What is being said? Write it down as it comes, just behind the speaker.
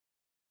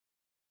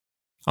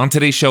On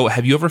today's show,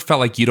 have you ever felt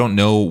like you don't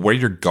know where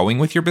you're going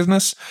with your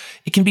business?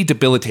 It can be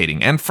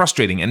debilitating and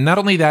frustrating, and not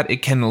only that,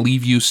 it can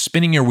leave you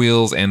spinning your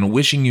wheels and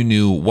wishing you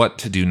knew what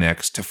to do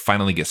next to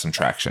finally get some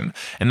traction.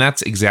 And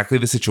that's exactly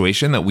the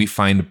situation that we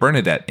find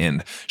Bernadette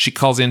in. She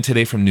calls in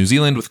today from New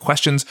Zealand with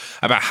questions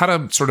about how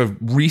to sort of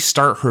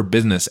restart her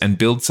business and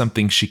build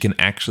something she can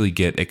actually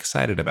get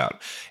excited about.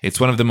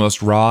 It's one of the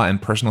most raw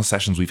and personal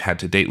sessions we've had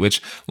to date,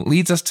 which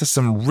leads us to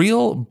some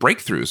real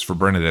breakthroughs for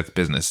Bernadette's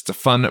business. It's a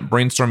fun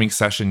brainstorming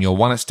session you'll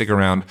want to stick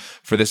around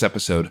for this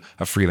episode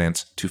of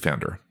Freelance to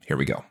Founder. Here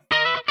we go.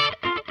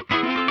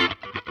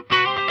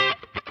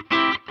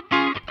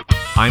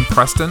 I'm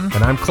Preston.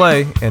 And I'm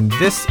Clay, and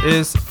this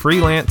is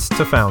Freelance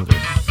to Founder.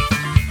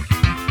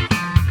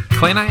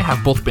 Clay and I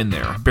have both been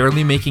there,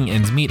 barely making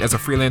ends meet as a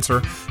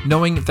freelancer,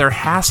 knowing there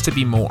has to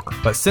be more.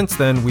 But since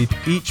then, we've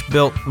each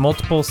built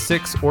multiple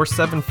 6- or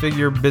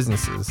 7-figure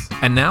businesses.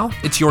 And now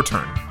it's your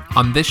turn.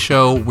 On this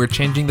show, we're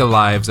changing the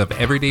lives of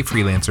everyday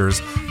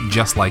freelancers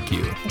just like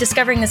you.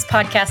 Discovering this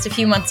podcast a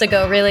few months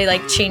ago really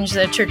changed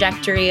the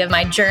trajectory of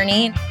my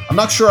journey. I'm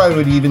not sure I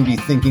would even be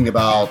thinking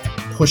about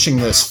pushing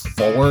this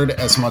forward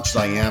as much as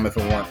I am if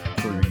it weren't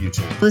for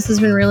YouTube. This has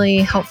been really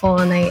helpful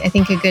and I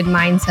think a good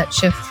mindset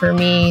shift for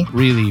me.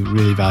 Really,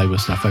 really valuable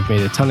stuff. I've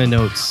made a ton of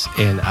notes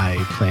and I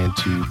plan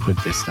to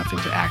put this stuff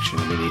into action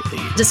immediately.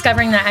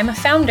 Discovering that I'm a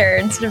founder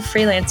instead of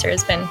freelancer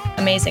has been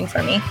amazing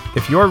for me.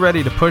 If you're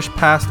ready to push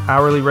past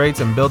hourly rates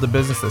and build a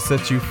business that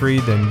sets you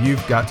free, then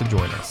you've got to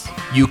join us.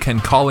 You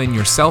can call in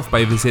yourself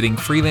by visiting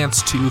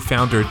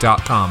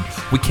freelance2founder.com.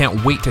 We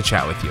can't wait to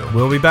chat with you.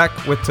 We'll be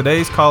back with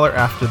today's caller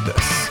after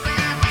this.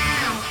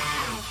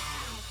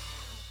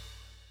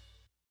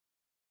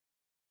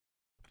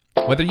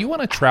 Whether you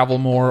want to travel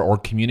more or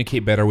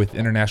communicate better with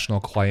international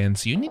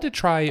clients, you need to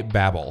try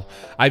Babbel.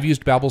 I've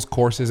used Babbel's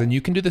courses, and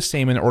you can do the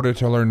same in order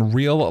to learn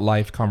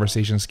real-life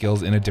conversation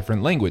skills in a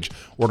different language.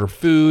 Order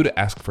food,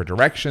 ask for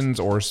directions,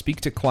 or speak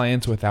to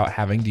clients without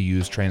having to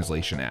use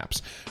translation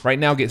apps. Right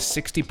now, get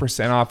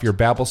 60% off your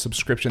Babbel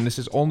subscription. This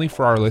is only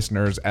for our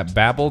listeners at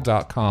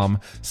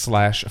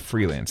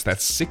babbel.com/freelance.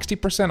 That's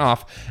 60%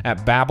 off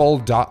at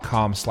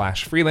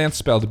babbel.com/freelance,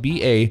 spelled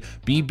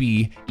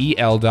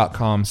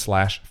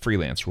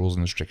BABBEL.com/freelance. Rules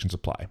and restrictions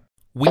apply.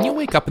 When you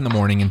wake up in the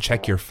morning and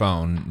check your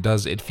phone,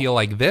 does it feel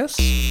like this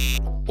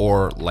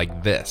or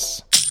like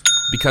this?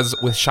 Because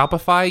with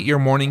Shopify, your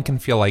morning can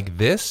feel like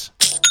this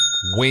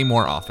way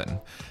more often.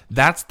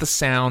 That's the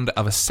sound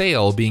of a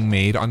sale being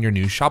made on your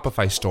new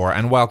Shopify store.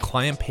 And while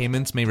client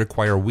payments may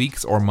require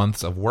weeks or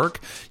months of work,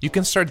 you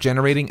can start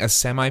generating a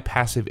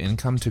semi-passive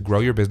income to grow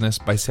your business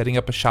by setting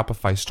up a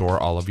Shopify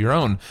store all of your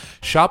own.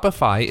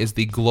 Shopify is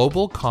the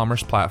global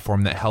commerce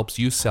platform that helps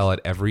you sell at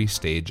every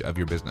stage of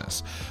your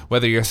business.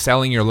 Whether you're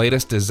selling your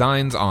latest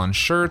designs on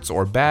shirts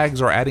or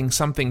bags or adding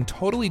something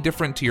totally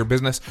different to your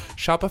business,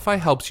 Shopify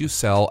helps you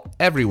sell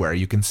everywhere.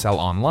 You can sell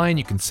online,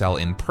 you can sell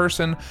in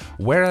person,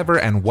 wherever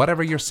and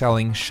whatever you're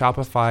selling,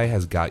 Shopify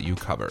has got you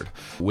covered.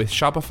 With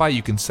Shopify,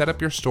 you can set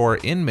up your store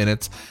in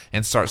minutes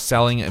and start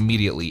selling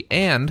immediately.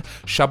 And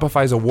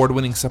Shopify's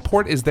award-winning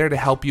support is there to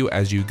help you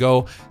as you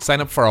go. Sign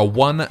up for a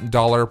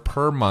 $1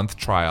 per month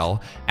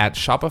trial at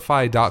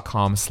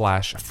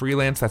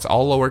shopify.com/freelance. That's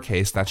all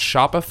lowercase. That's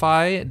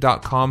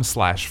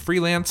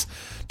shopify.com/freelance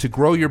to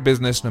grow your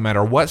business no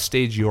matter what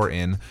stage you're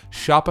in.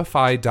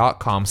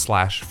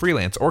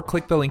 Shopify.com/freelance, or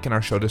click the link in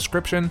our show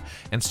description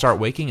and start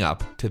waking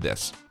up to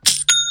this.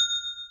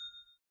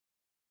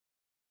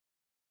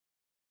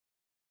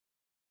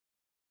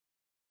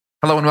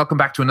 Hello and welcome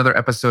back to another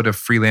episode of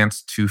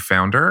Freelance to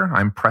Founder.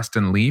 I'm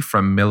Preston Lee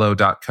from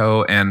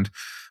Millo.co and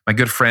my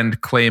good friend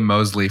Clay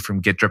Mosley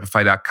from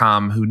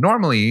GetDripify.com, who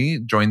normally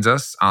joins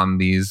us on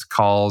these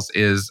calls,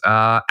 is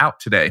out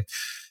today.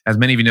 As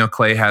many of you know,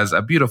 Clay has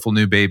a beautiful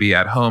new baby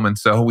at home, and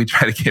so we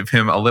try to give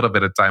him a little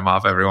bit of time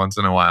off every once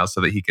in a while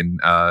so that he can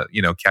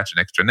catch an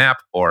extra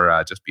nap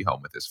or just be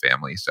home with his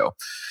family. So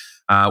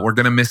we're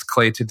going to miss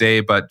Clay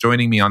today, but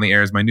joining me on the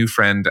air is my new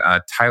friend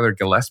Tyler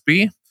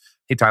Gillespie.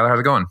 Hey Tyler, how's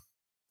it going?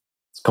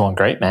 It's going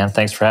great, man.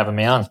 Thanks for having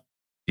me on.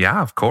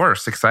 Yeah, of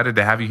course. Excited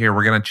to have you here.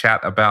 We're going to chat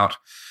about,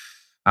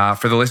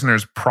 for the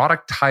listeners,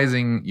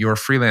 productizing your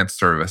freelance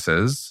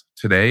services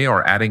today,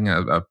 or adding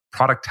a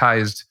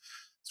productized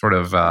sort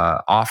of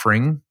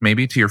offering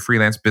maybe to your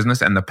freelance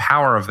business and the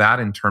power of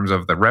that in terms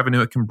of the revenue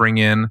it can bring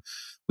in.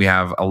 We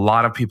have a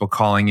lot of people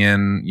calling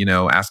in,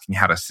 asking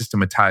how to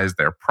systematize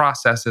their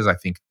processes. I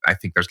think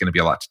there's going to be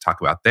a lot to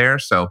talk about there.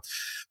 So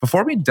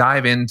before we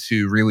dive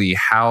into really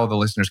how the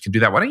listeners can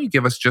do that, why don't you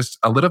give us just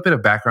a little bit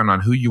of background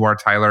on who you are,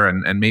 Tyler,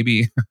 and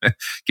maybe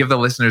give the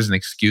listeners an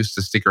excuse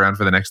to stick around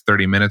for the next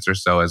 30 minutes or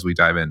so as we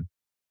dive in.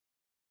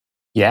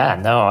 Yeah,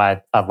 no,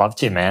 I'd love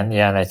to, man.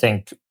 Yeah, and I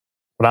think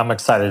what I'm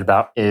excited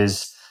about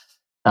is,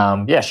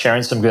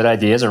 sharing some good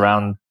ideas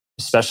around,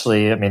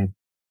 especially,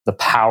 the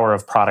power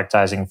of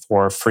productizing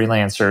for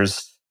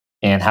freelancers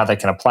and how they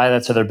can apply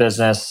that to their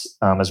business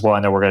as well. I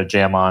know we're going to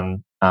jam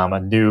on a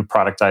new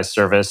productized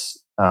service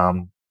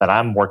that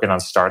I'm working on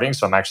starting.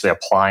 So I'm actually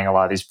applying a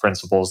lot of these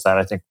principles that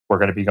I think we're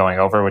going to be going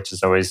over, which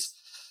is always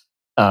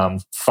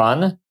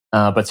fun.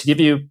 But to give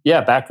you,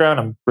 background,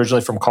 I'm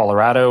originally from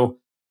Colorado.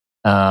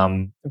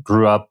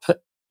 Grew up,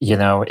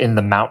 in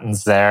the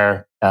mountains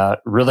there.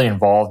 Really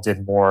involved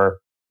in more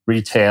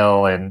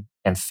retail and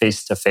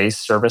face-to-face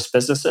service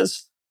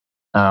businesses.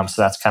 So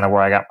that's kind of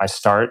where I got my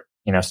start.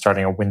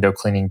 Starting a window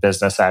cleaning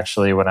business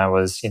actually when I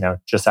was,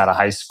 just out of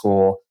high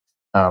school,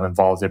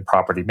 involved in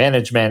property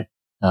management.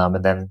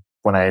 And then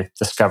when I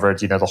discovered,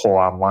 the whole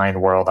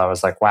online world, I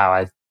was like, wow,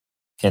 I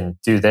can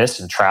do this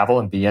and travel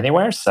and be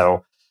anywhere.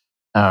 So,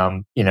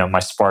 my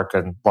spark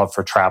and love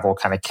for travel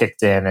kind of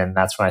kicked in. And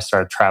that's when I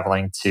started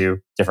traveling to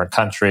different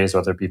countries,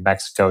 whether it be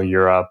Mexico,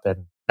 Europe.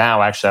 And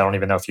now actually, I don't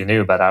even know if you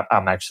knew, but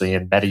I'm actually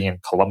in Medellin,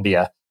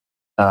 Colombia.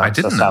 I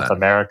didn't know South that.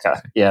 America.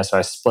 Okay. Yeah, so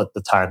I split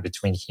the time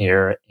between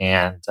here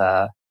and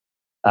the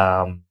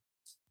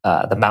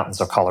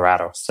mountains of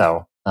Colorado.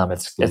 So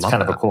it's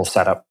kind of a cool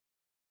setup.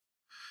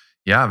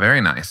 Yeah, very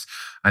nice.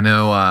 I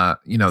know.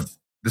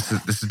 This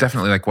is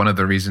definitely like one of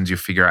the reasons you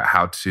figure out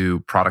how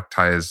to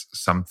productize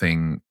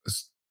something.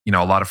 A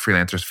lot of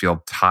freelancers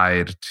feel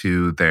tied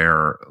to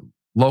their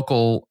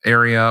local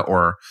area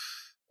or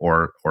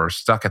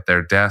stuck at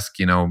their desk,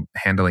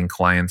 handling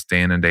clients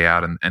day in and day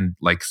out, and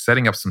like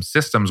setting up some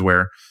systems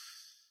where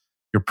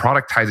you're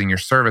productizing your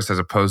service as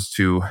opposed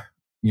to,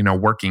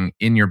 working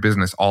in your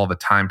business all the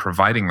time,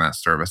 providing that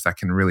service that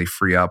can really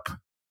free up,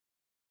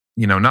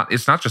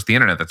 it's not just the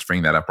internet that's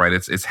freeing that up, right?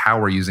 It's how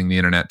we're using the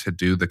internet to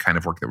do the kind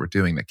of work that we're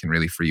doing that can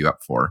really free you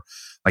up for,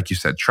 like you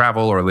said,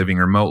 travel or living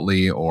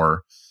remotely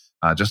or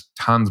just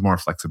tons more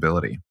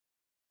flexibility.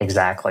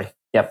 Exactly.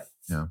 Yep.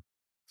 Yeah.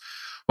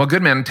 Well,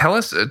 good, man. Tell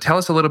us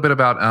a little bit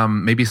about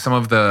maybe some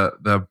of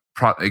the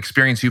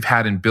experience you've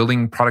had in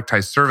building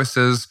productized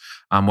services,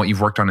 what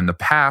you've worked on in the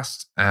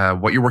past,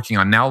 what you're working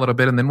on now a little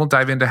bit, and then we'll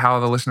dive into how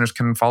the listeners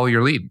can follow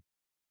your lead.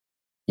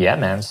 Yeah,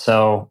 man.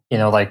 So,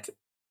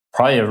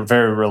 probably a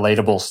very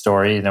relatable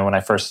story, when I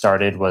first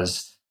started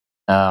was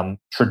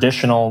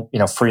traditional,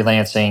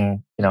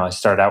 freelancing. I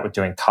started out with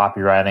doing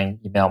copywriting,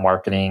 email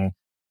marketing,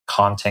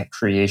 content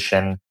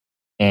creation,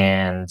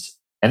 and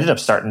ended up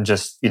starting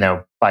just,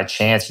 by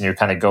chance, and you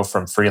kind of go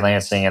from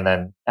freelancing. And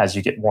then as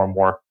you get more and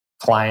more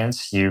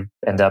clients, you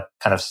end up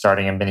kind of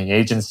starting a mini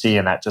agency,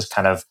 and that just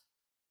kind of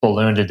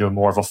ballooned into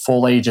more of a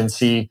full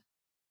agency.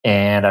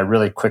 And I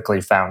really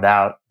quickly found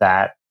out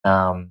that,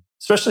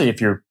 especially if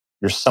you're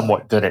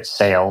somewhat good at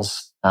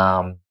sales,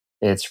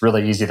 it's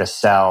really easy to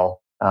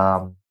sell,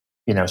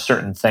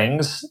 certain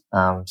things,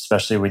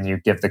 especially when you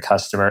give the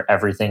customer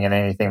everything and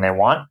anything they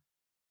want,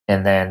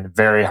 and then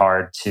very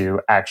hard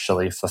to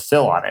actually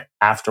fulfill on it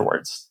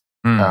afterwards,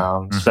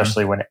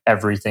 especially when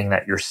everything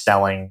that you're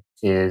selling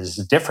is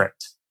different.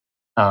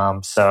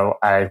 So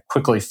I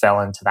quickly fell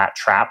into that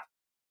trap,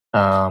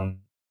 and,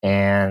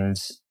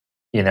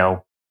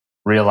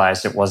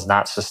 realized it was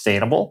not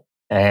sustainable,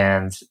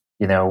 and,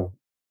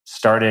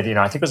 started,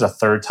 I think it was the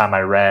third time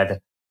I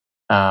read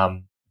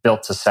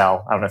Built to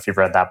Sell. I don't know if you've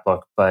read that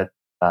book, but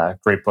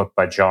great book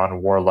by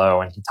John Warlow.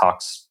 And he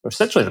talks,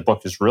 essentially the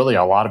book is really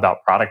a lot about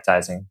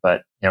productizing,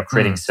 but,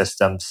 creating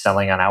systems,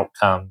 selling on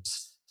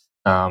outcomes,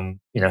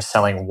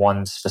 selling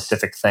one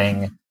specific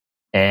thing.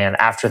 And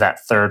after that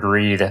third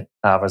read,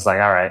 I was like,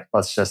 all right,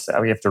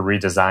 we have to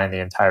redesign the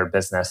entire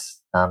business.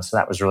 So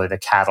that was really the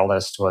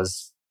catalyst,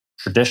 was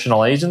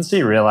traditional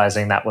agency,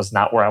 realizing that was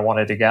not where I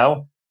wanted to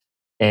go.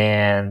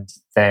 And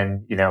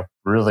then,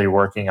 really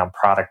working on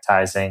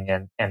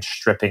productizing and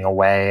stripping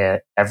away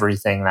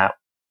everything that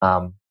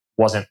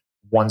wasn't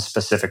one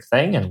specific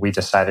thing. And we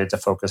decided to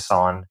focus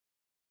on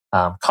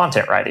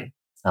content writing.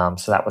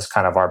 So that was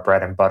kind of our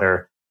bread and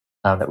butter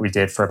that we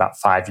did for about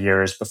 5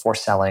 years before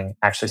selling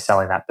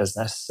that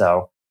business.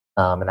 So,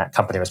 and that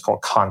company was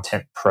called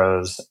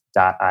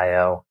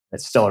ContentPros.io.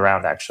 It's still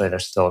around, actually. They're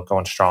still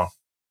going strong.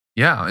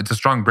 Yeah, it's a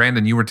strong brand.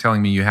 And you were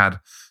telling me you had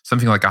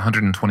something like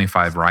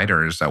 125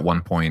 writers at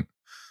one point.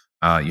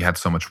 You had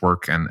so much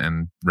work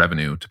and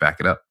revenue to back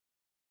it up.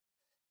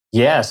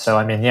 Yeah.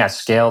 So,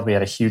 scaled. We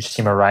had a huge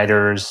team of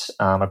writers,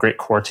 a great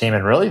core team.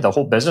 And really the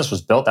whole business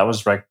was built. That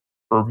was like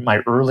my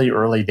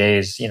early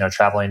days,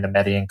 traveling to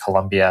Medellin,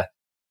 Colombia.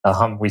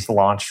 We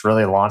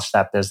launched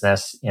that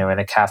business, in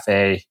a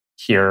cafe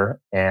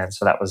here. And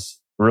so that was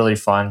really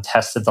fun.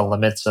 Tested the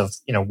limits of,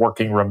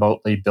 working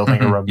remotely,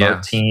 building a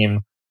remote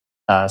team.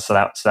 So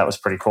that was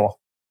pretty cool.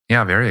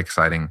 Yeah, very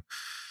exciting.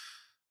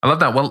 I love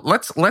that. Well,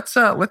 let's get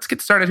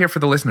started here for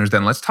the listeners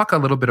then. Let's talk a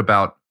little bit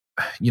about,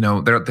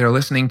 they're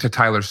listening to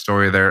Tyler's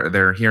story.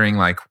 They're hearing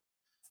like,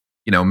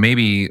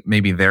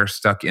 maybe they're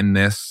stuck in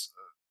this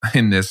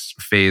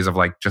phase of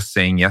like just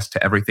saying yes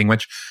to everything,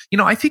 which,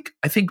 I think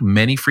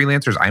many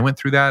freelancers, I went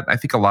through that. I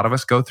think a lot of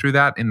us go through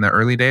that in the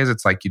early days.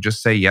 It's like you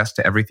just say yes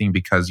to everything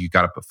because you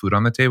got to put food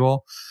on the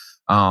table.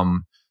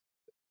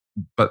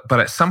 But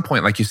at some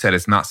point, like you said,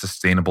 it's not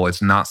sustainable.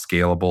 It's not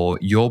scalable.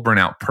 You'll burn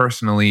out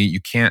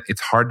personally.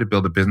 It's hard to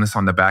build a business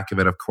on the back of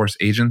it. Of course,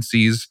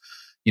 agencies,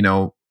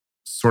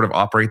 sort of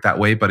operate that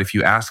way. But if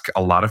you ask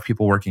a lot of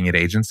people working at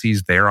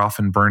agencies, they're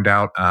often burned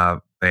out.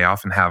 They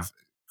often have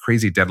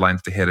crazy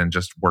deadlines to hit and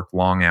just work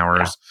long hours.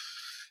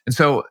 Yeah. And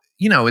so,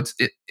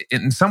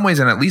 in some ways,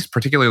 and at least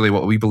particularly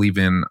what we believe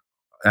in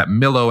at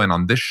Millo and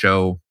on this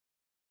show,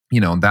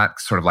 that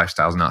sort of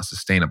lifestyle is not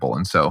sustainable.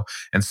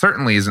 And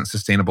certainly isn't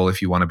sustainable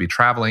if you want to be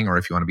traveling or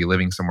if you want to be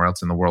living somewhere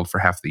else in the world for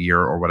half the year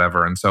or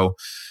whatever. And so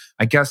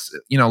I guess,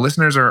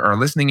 listeners are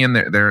listening in,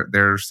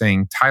 they're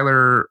saying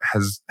Tyler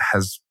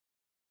has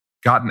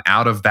gotten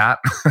out of that,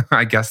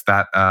 I guess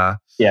that,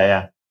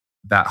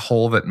 that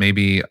hole that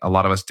maybe a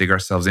lot of us dig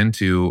ourselves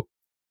into.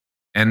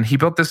 And he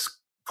built this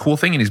cool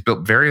thing, and he's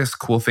built various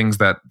cool things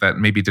that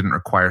maybe didn't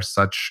require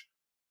such,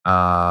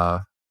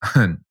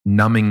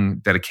 numbing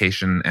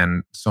dedication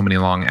and so many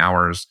long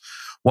hours.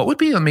 What would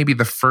be maybe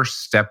the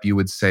first step you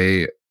would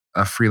say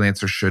a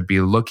freelancer should be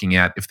looking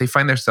at if they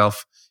find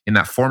themselves in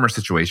that former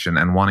situation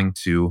and wanting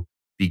to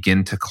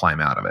begin to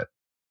climb out of it?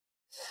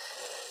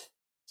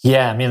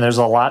 Yeah, I mean, there's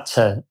a lot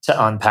to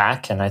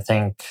unpack. And I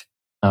think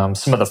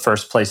some of the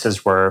first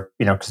places where,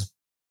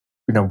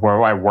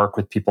 where I work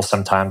with people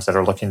sometimes that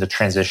are looking to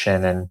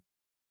transition and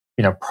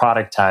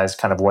productize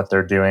kind of what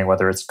they're doing,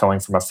 whether it's going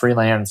from a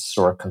freelance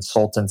or a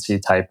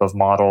consultancy type of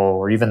model,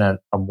 or even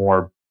a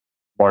more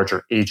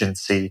larger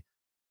agency.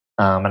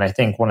 And I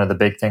think one of the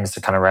big things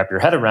to kind of wrap your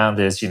head around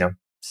is,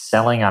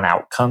 selling on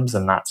outcomes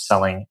and not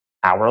selling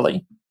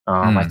hourly.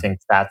 I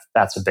think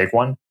that's a big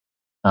one.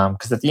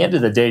 Because at the end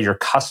of the day, your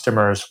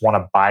customers want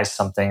to buy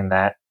something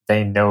that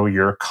they know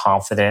you're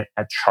confident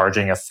at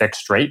charging a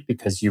fixed rate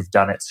because you've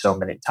done it so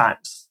many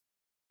times.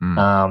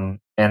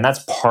 And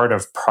that's part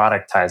of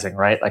productizing,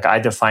 right? Like I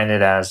define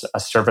it as a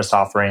service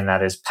offering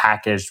that is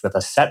packaged with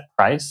a set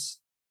price,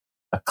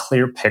 a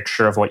clear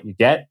picture of what you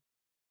get,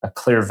 a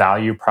clear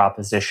value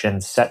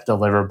proposition, set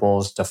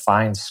deliverables,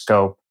 defined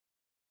scope,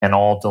 and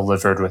all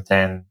delivered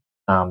within,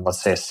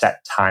 let's say, a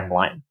set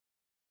timeline.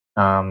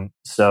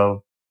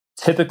 So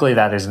typically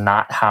that is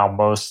not how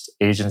most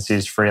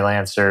agencies,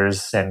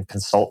 freelancers, and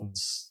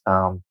consultants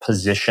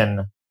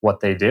position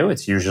what they do.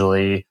 It's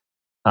usually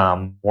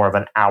more of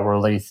an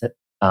hourly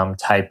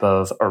type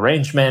of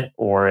arrangement,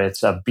 or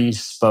it's a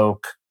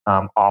bespoke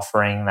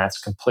offering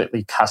that's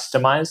completely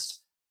customized.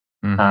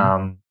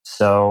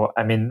 So,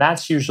 I mean,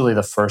 that's usually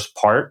the first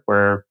part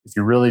where if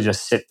you really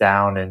just sit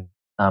down and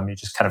you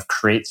just kind of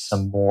create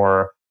some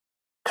more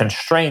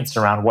constraints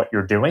around what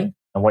you're doing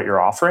and what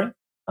you're offering.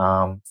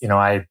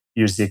 I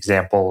use the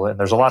example, and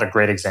there's a lot of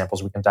great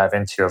examples we can dive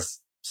into of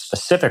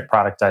specific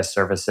productized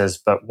services,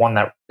 but one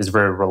that is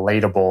very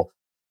relatable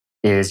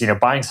is,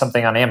 buying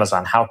something on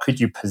Amazon. How could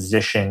you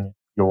position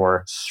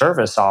your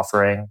service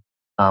offering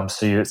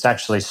so it's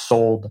actually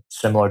sold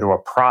similar to a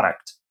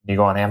product? You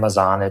go on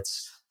Amazon,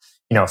 it's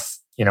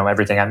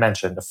everything I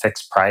mentioned, a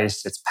fixed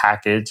price, it's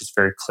packaged, it's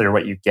very clear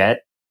what you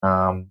get.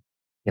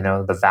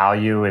 The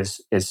value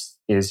is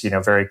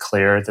very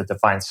clear, the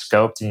defined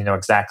scope, and you know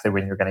exactly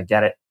when you're going to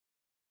get it.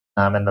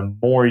 And the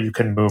more you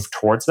can move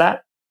towards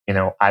that,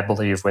 I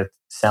believe with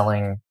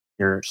selling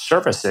your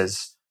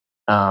services,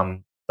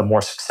 the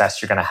more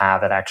success you're going to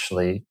have at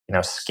actually,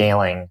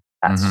 scaling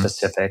that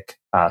specific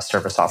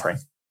service offering.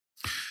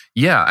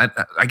 Yeah,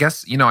 I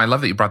guess, I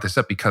love that you brought this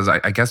up, because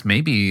I guess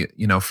maybe,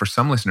 for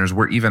some listeners,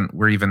 we're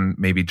even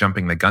maybe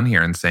jumping the gun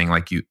here and saying,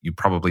 like, you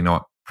probably know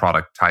what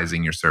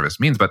productizing your service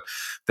means, but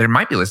there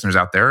might be listeners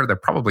out there, there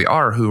probably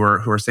are, who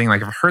are saying,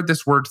 like, I've heard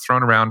this word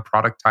thrown around,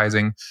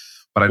 productizing,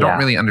 but I don't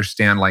really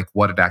understand like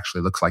what it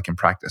actually looks like in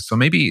practice. So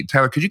maybe,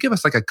 Tyler, could you give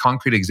us like a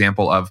concrete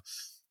example of,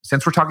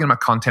 since we're talking about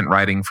content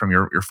writing from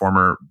your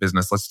former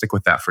business, let's stick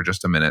with that for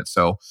just a minute.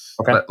 So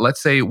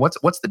let's say, what's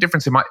the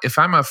difference if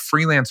I'm a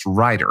freelance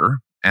writer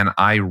and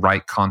I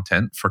write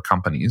content for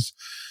companies,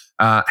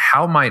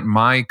 how might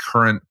my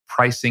current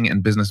pricing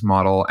and business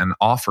model and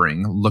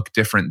offering look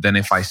different than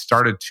if I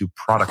started to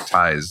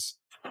productize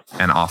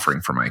an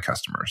offering for my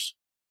customers?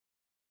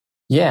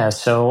 Yeah.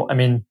 So, I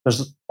mean,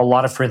 there's a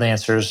lot of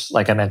freelancers,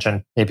 like I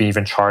mentioned, maybe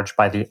even charged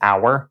by the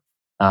hour.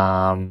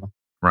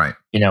 Right.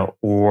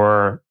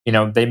 Or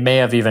they may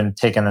have even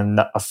taken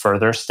a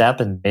further step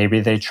and maybe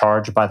they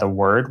charge by the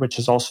word, which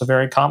is also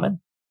very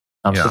common.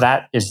 So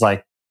that is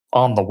like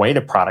on the way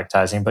to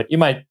productizing, but you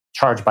might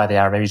charge by the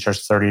hour. Maybe you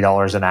charge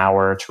 $30 an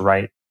hour to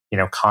write,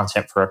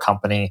 content for a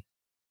company.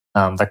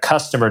 The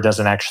customer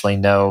doesn't actually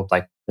know,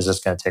 like, is this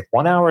going to take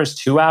 1 hour,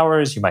 2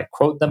 hours? You might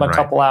quote them a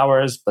couple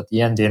hours, but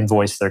the end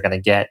invoice they're going to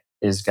get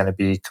is going to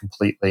be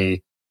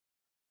completely,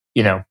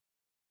 in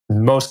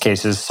most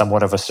cases,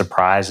 somewhat of a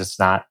surprise. It's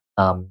not,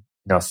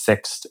 a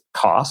fixed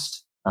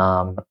cost.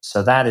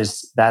 So that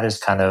is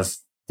kind of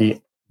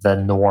the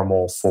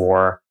normal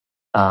for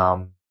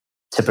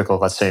typical,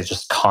 let's say,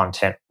 just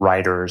content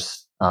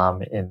writers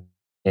in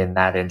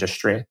that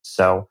industry.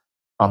 So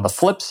on the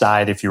flip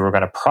side, if you were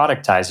going to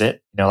productize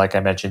it, like I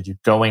mentioned, you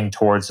going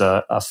towards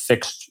a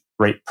fixed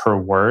rate per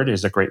word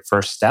is a great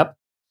first step.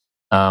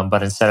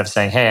 But instead of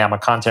saying, hey, I'm a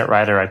content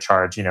writer, I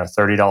charge,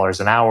 $30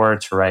 an hour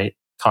to write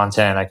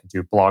content, I can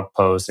do blog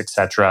posts,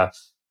 etc.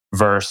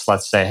 Versus,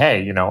 let's say,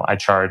 hey, I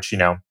charge,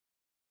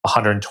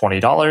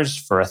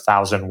 $120 for a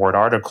 1,000-word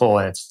article,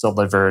 and it's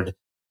delivered.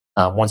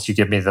 Once you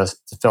give me to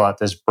fill out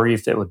this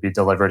brief, it would be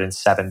delivered in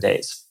 7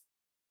 days.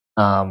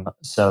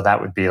 So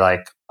that would be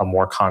like a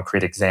more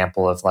concrete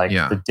example of like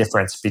the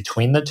difference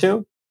between the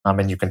two.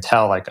 And you can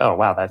tell like, oh,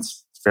 wow,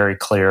 that's very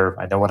clear.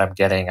 I know what I'm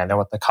getting. I know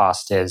what the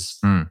cost is.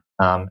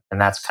 And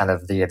that's kind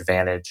of the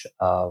advantage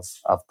of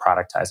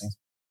productizing.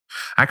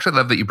 I actually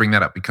love that you bring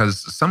that up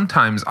because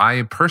sometimes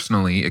I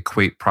personally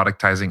equate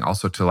productizing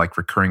also to like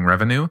recurring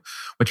revenue,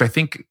 which I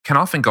think can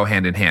often go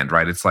hand in hand,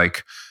 right? It's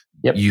like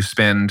you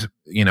spend,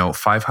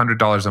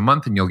 $500 a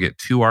month and you'll get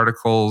 2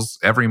 articles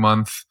every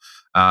month,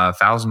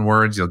 1,000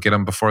 words. You'll get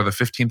them before the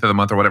 15th of the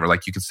month or whatever.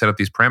 Like you can set up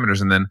these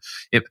parameters, and then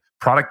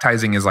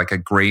productizing is like a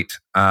great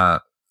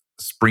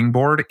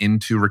springboard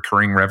into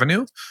recurring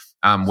revenue.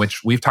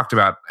 Which we've talked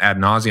about ad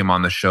nauseum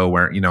on the show,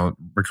 where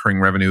recurring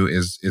revenue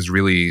is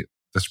really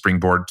the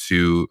springboard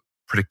to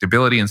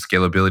predictability and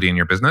scalability in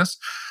your business.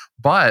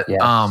 But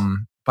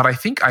I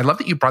think I love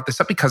that you brought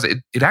this up because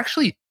it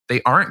actually they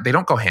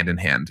don't go hand in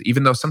hand.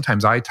 Even though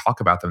sometimes I talk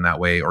about them that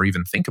way or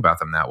even think about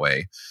them that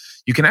way,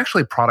 you can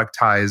actually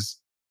productize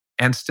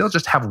and still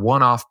just have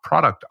one-off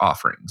product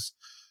offerings.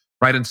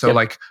 Right. And so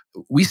like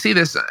we see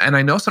this, and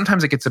I know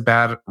sometimes it gets a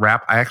bad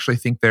rap. I actually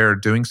think they're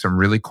doing some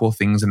really cool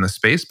things in the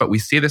space, but we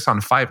see this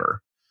on Fiverr,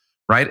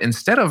 right?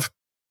 Instead of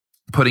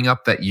putting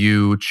up that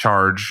you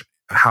charge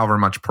however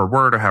much per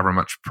word or however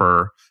much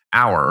per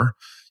hour,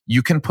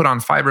 you can put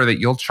on Fiverr that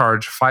you'll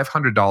charge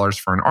 $500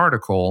 for an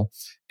article,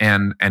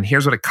 and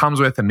here's what it comes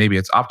with, and maybe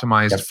it's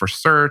optimized for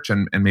search,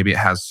 and maybe it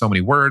has so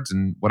many words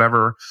and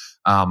whatever.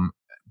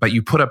 But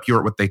you put up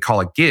what they call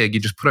a gig. You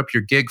just put up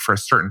your gig for a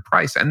certain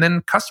price. And then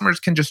customers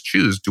can just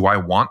choose, do I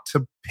want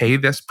to pay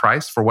this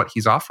price for what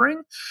he's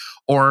offering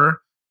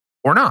or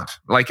not?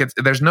 Like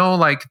there's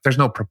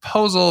no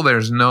proposal.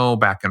 There's no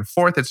back and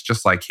forth. It's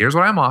just like, here's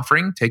what I'm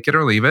offering, take it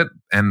or leave it.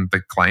 And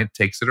the client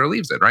takes it or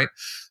leaves it, right?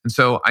 And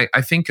so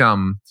I think,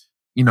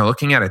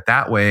 looking at it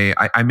that way,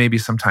 I maybe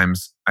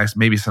sometimes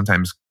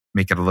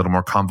make it a little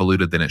more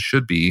convoluted than it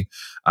should be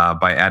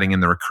by adding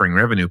in the recurring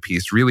revenue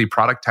piece. Really,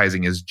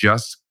 productizing is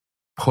just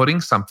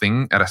putting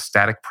something at a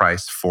static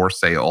price for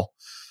sale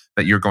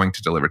that you're going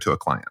to deliver to a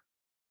client.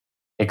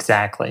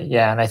 Exactly.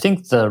 Yeah. And I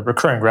think the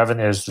recurring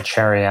revenue is the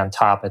cherry on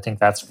top. I think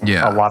that's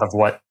a lot of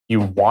what you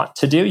want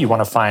to do. You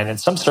want to find, and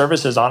some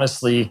services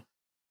honestly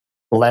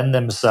lend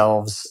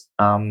themselves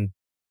to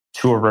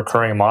a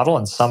recurring model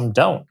and some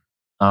don't.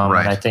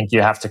 Right. And I think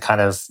you have to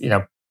kind of,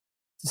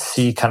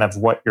 see kind of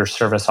what your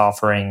service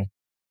offering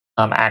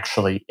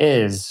actually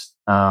is.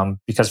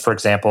 Because for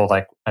example,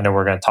 like I know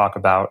we're going to talk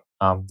about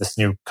this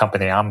new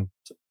company I'm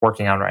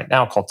working on right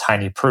now called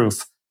Tiny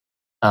Proof.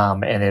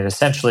 And it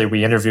essentially,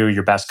 we interview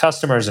your best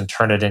customers and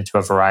turn it into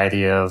a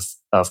variety of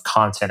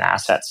content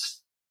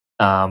assets,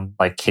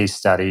 like case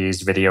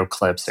studies, video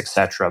clips,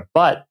 etc.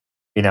 But,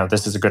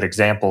 this is a good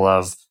example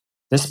of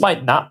this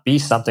might not be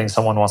something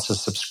someone wants to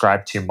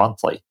subscribe to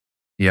monthly.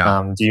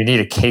 Yeah. Do you need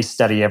a case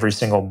study every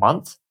single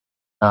month?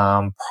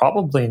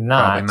 Probably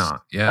not. Probably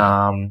not.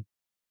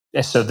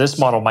 Yeah. So this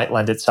model might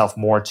lend itself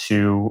more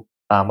to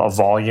a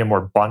volume or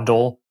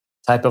bundle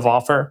type of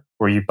offer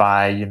where you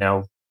buy,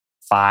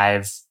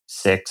 5,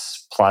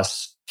 6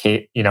 plus,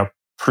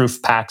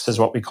 proof packs is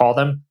what we call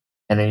them.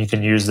 And then you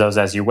can use those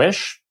as you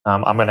wish.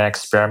 I'm going to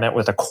experiment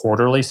with a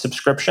quarterly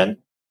subscription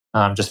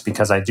just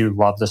because I do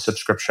love the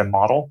subscription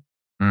model.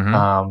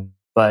 Mm-hmm.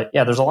 But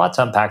yeah, there's a lot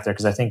to unpack there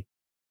because I think,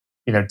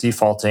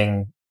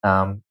 defaulting,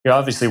 you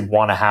obviously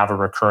want to have a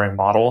recurring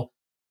model.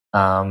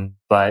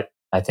 But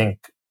I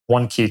think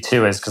one key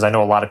too is because I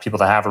know a lot of people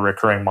that have a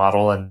recurring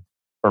model and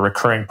or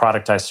recurring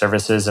productized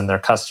services and their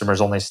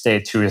customers only stay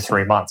 2 to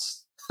 3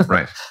 months.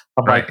 Right.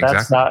 I'm right.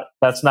 Like,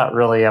 that's not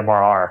really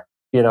MRR,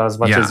 as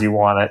much as you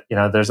want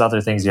it. There's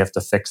other things you have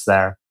to fix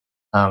there.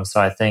 So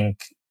I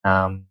think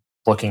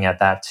looking at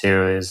that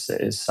too is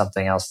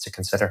something else to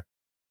consider.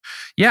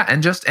 Yeah,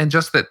 and just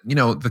that,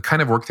 the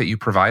kind of work that you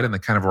provide and the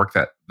kind of work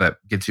that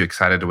gets you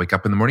excited to wake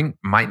up in the morning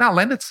might not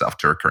lend itself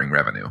to recurring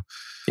revenue.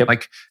 Yep.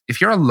 Like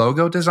if you're a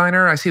logo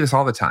designer, I see this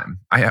all the time.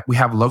 We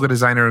have logo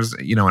designers,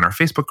 in our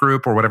Facebook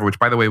group or whatever, which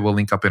by the way, we'll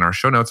link up in our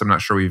show notes. I'm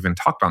not sure we've even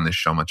talked on this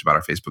show much about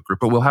our Facebook group,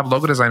 but we'll have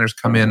logo designers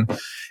come in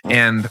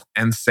and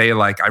say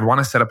like, I want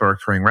to set up a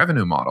recurring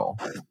revenue model.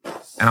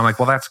 And I'm like,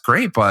 well, that's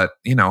great. But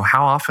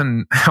how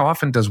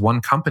often does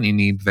one company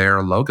need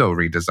their logo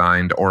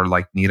redesigned or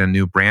like need a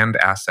new brand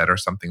asset or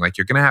something? Like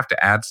you're going to have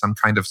to add some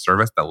kind of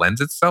service that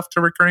lends itself to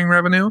recurring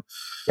revenue.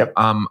 Yep.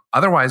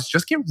 Otherwise,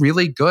 just get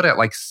really good at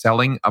like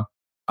selling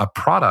a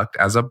product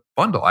as a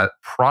bundle, at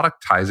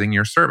productizing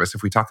your service.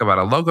 If we talk about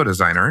a logo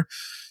designer,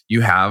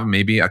 you have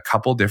maybe a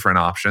couple different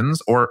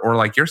options, or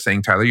like you're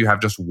saying, Tyler, you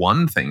have just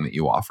one thing that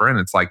you offer, and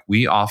it's like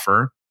we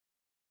offer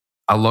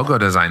a logo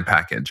design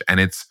package, and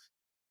it's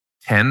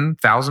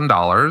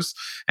 $10,000,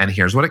 and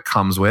here's what it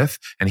comes with,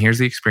 and here's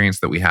the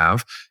experience that we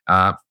have.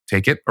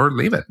 Take it or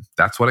leave it.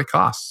 That's what it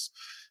costs.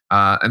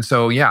 And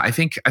so, yeah, I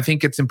think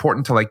it's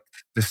important to like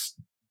this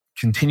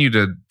continue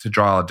to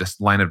draw a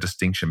line of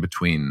distinction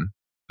between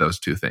those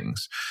two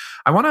things.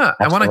 I want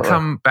to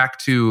come back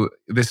to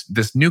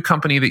this new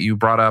company that you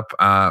brought up,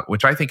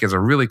 which I think is a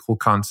really cool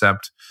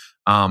concept.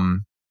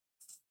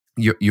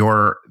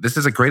 this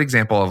is a great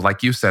example of,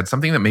 like you said,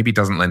 something that maybe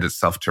doesn't lend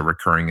itself to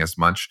recurring as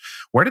much.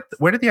 Where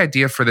did the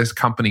idea for this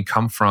company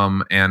come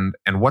from, and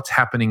what's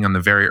happening on the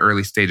very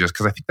early stages?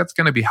 Because I think that's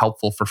going to be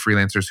helpful for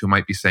freelancers who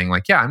might be saying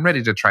like, yeah, I'm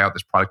ready to try out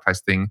this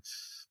productized thing,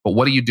 but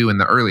what do you do in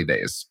the early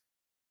days?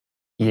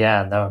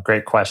 Yeah, no,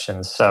 great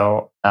question.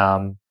 So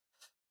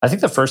I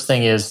think the first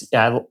thing is,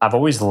 I've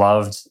always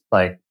loved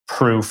like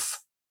proof,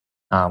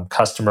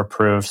 customer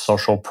proof,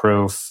 social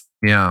proof.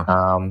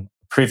 Yeah.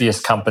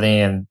 Previous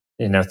company and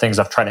things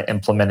I've tried to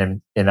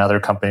implement in other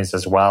companies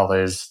as well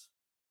is,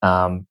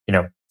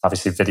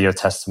 obviously video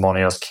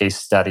testimonials, case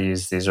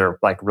studies. These are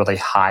like really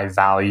high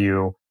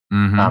value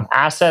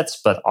assets,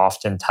 but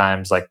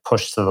oftentimes like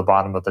pushed to the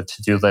bottom of the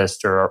to-do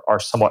list or are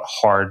somewhat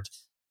hard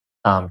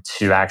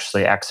to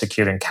actually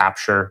execute and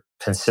capture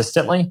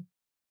consistently.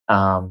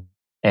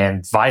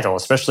 And vital,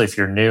 especially if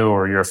you're new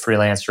or you're a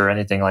freelancer or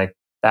anything like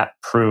that.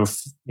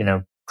 Proof,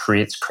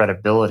 creates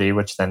credibility,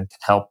 which then can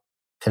help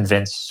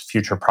convince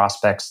future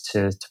prospects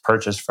to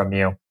purchase from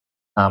you,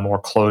 or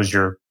close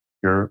your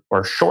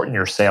or shorten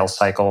your sales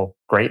cycle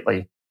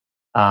greatly.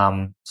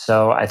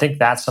 So I think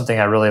that's something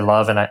I really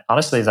love. And I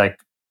honestly,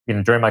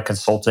 during my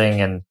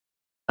consulting and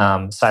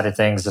side of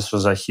things, this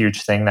was a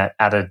huge thing that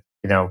added,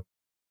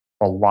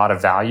 a lot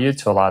of value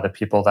to a lot of the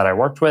people that I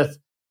worked with.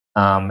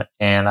 And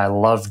I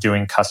love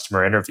doing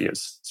customer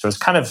interviews. So it's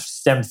kind of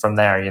stemmed from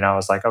there. I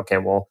was like, okay,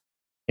 well,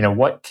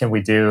 what can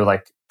we do?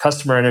 Like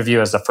customer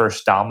interview as the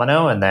first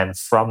domino. And then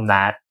from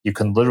that, you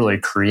can literally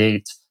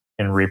create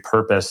and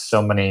repurpose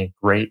so many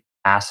great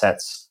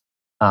assets,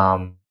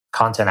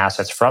 content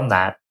assets from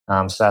that.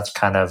 So that's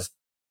kind of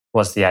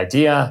was the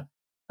idea.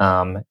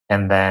 And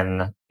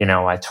then,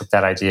 I took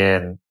that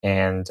idea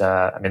and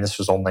this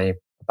was only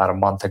about a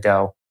month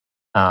ago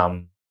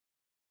that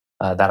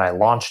I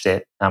launched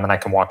it. And I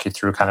can walk you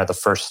through kind of the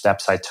first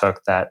steps I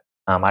took that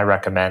I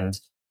recommend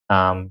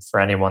for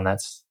anyone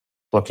that's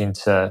looking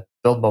to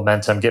build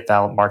momentum, get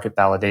market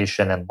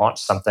validation, and launch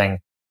something.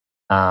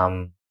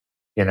 I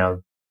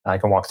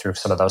can walk through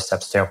some of those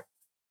steps too.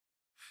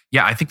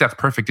 Yeah, I think that's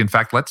perfect. In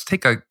fact, let's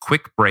take a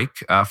quick break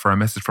for a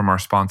message from our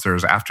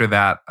sponsors. After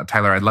that,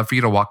 Tyler, I'd love for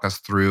you to walk us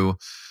through,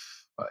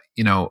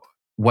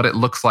 what it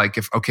looks like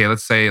if, okay,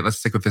 let's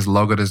stick with this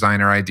logo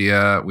designer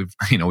idea. We've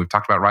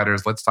talked about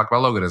writers. Let's talk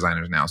about logo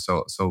designers now.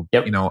 So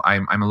yep.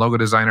 I'm a logo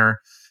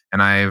designer,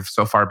 and I've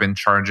so far been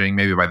charging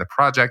maybe by the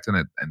project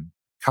and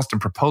custom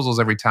proposals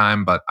every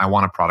time, but I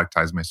want to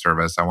productize my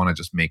service. I want to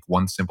just make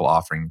one simple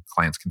offering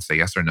clients can say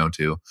yes or no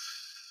to.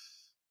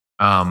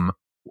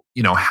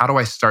 How do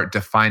I start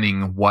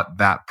defining what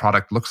that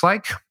product looks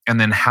like? And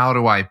then how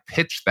do I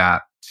pitch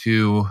that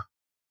to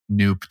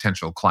new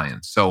potential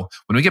clients? So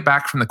when we get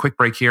back from the quick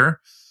break here,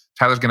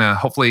 Tyler's going to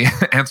hopefully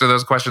answer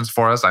those questions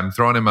for us. I'm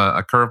throwing him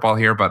a curveball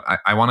here, but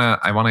I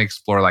want to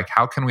explore like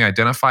how can we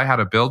identify how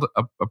to build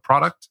a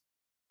product,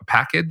 a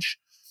package,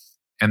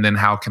 and then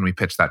how can we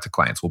pitch that to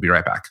clients? We'll be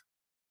right back.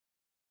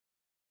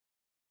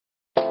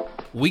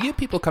 We get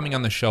people coming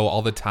on the show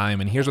all the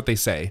time, and here's what they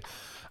say.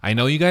 I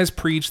know you guys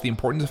preach the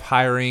importance of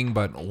hiring,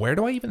 but where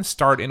do I even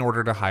start in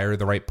order to hire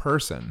the right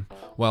person?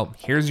 Well,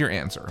 here's your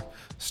answer.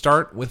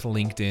 Start with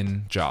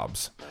LinkedIn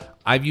Jobs.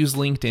 I've used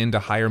LinkedIn to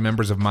hire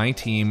members of my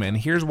team, and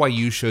here's why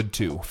you should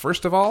too.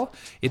 First of all,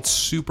 it's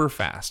super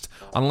fast.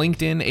 On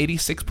LinkedIn,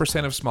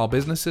 86% of small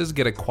businesses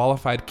get a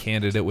qualified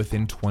candidate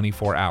within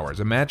 24 hours.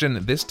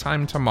 Imagine this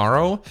time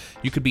tomorrow,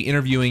 you could be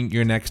interviewing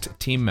your next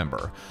team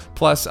member.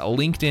 Plus,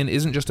 LinkedIn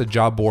isn't just a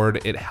job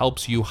board, it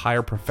helps you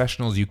hire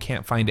professionals you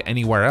can't find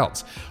anywhere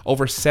else.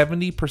 Over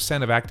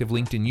 70% of active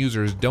LinkedIn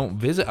users don't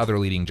visit other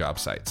leading job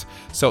sites.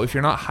 So if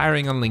you're not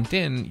hiring on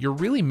LinkedIn, you're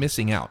really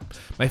missing out.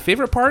 My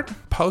favorite part?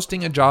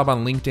 Posting a job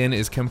on LinkedIn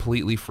is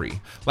completely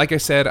free. Like I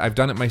said, I've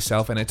done it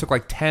myself and it took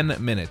like 10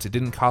 minutes. It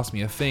didn't cost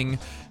me a thing,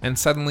 and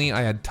suddenly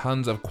I had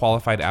tons of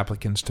qualified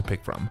applicants to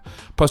pick from.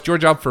 Post your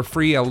job for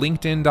free at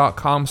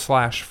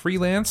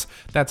linkedin.com/freelance.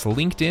 That's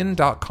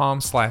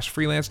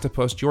linkedin.com/freelance to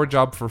post your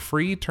job for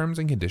free. Terms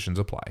and conditions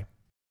apply.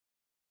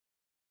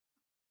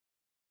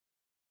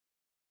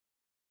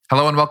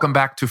 Hello and welcome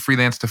back to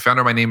Freelance to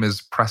Founder. My name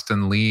is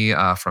Preston Lee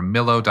from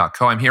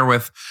Millo.co. I'm here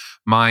with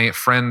my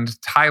friend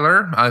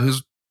Tyler,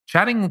 who's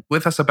chatting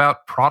with us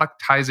about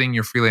productizing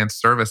your freelance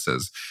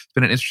services. It's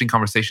been an interesting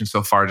conversation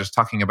so far, just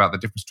talking about the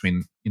difference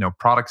between,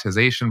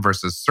 productization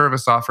versus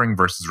service offering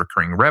versus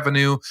recurring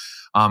revenue.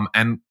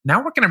 And now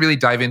we're going to really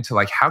dive into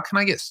like, how can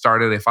I get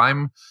started if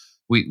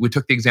we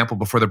took the example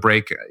before the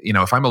break,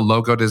 if I'm a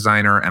logo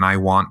designer and I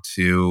want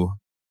to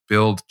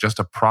build just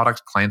a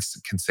product clients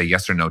can say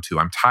yes or no to.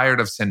 I'm tired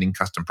of sending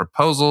custom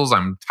proposals.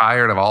 I'm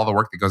tired of all the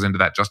work that goes into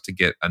that just to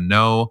get a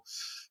no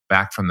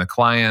back from the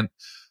client.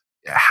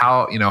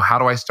 How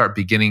do I start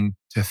beginning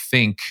to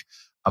think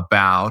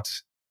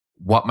about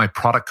what my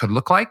product could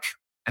look like?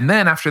 And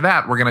then after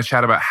that, we're going to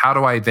chat about how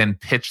do I then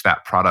pitch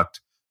that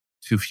product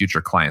to future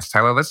clients.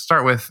 Tyler, let's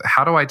start with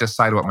how do I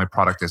decide what my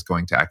product is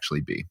going to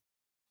actually be?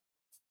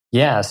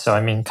 Yeah, so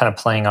kind of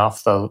playing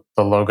off the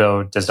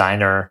logo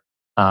designer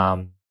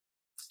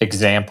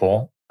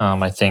example,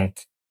 I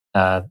think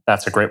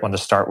that's a great one to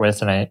start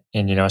with. And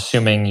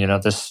assuming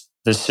this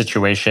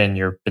situation,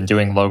 you've been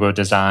doing logo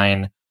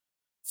design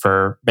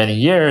for many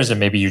years, and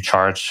maybe you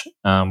charge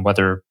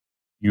whether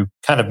you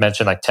kind of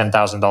mentioned like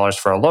 $10,000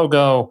 for a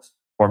logo,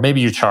 or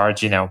maybe you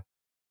charge an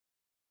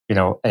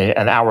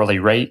hourly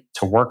rate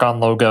to work on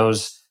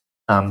logos.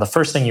 The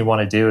first thing you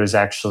want to do is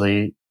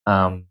actually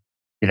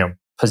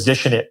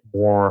position it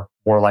more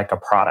like a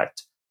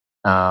product.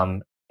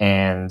 And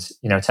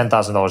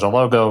 $10,000 a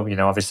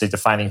logo, obviously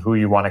defining who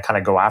you want to kind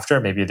of go after.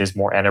 Maybe it is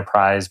more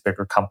enterprise,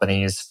 bigger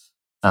companies,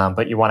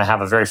 but you want to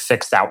have a very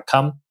fixed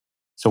outcome.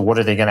 So what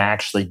are they going to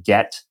actually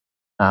get?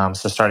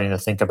 So starting to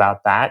think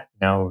about that,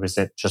 is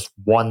it just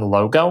one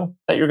logo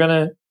that you're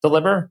going to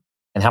deliver,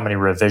 and how many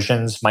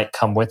revisions might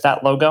come with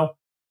that logo?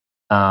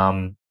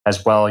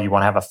 As well, you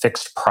want to have a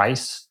fixed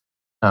price.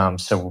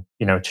 So,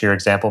 to your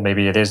example,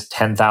 maybe it is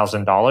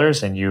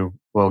 $10,000 and you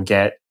will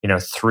get,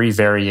 3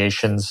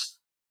 variations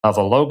of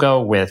a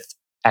logo with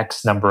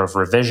X number of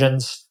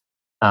revisions.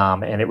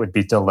 And it would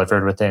be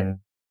delivered within,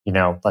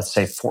 let's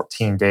say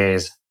 14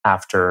 days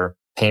after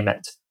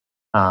payment.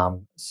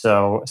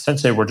 So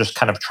essentially we're just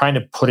kind of trying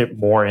to put it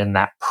more in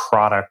that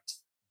product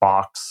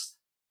box,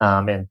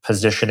 and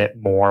position it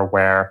more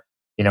where,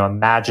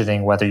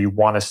 imagining whether you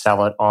want to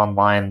sell it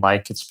online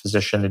like it's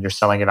positioned and you're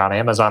selling it on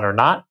Amazon or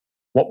not.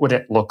 What would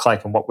it look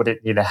like, and what would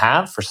it need to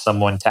have for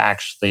someone to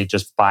actually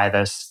just buy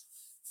this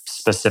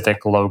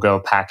specific logo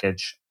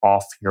package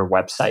off your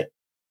website?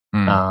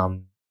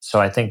 So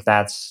I think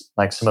that's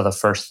like some of the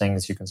first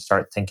things you can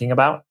start thinking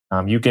about.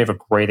 You gave a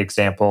great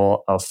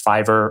example of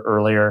Fiverr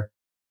earlier.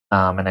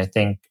 And I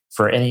think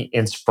for any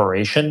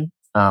inspiration,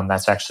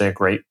 that's actually a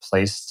great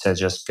place to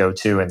just go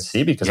to and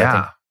see, because I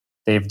think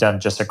they've done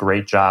just a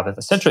great job.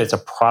 Essentially, it's a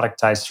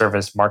productized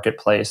service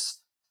marketplace.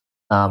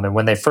 And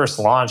when they first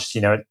launched,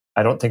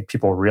 I don't think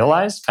people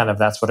realized kind of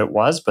that's what it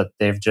was, but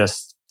they've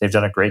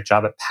done a great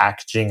job at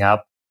packaging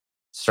up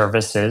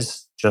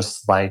services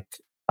just like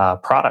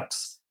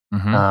products.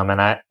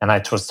 And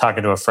I was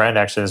talking to a friend,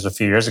 actually, this was a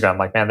few years ago. I'm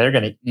like, man, they're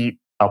going to eat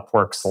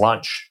Upwork's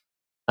lunch.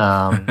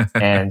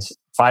 And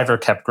Fiverr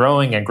kept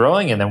growing and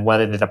growing. And then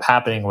what ended up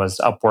happening was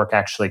Upwork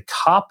actually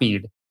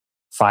copied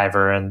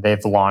Fiverr, and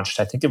they've launched,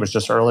 I think it was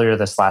just earlier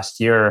this last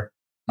year,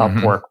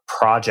 Upwork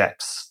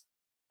Projects.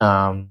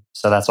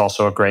 So that's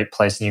also a great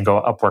place. And you can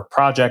go Upwork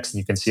Projects and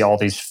you can see all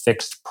these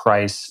fixed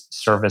price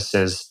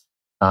services.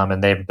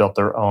 And they've built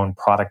their own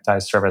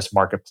productized service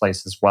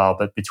marketplace as well.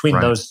 But between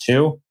those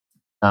two,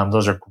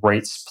 those are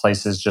great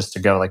places just to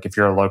go. Like if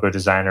you're a logo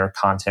designer,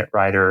 content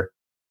writer,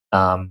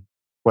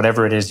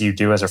 whatever it is you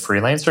do as a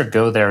freelancer,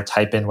 go there,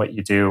 type in what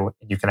you do,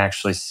 and you can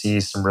actually see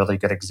some really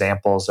good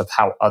examples of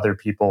how other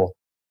people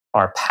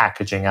are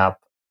packaging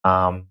up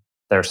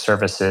their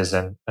services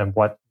and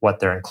what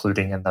they're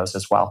including in those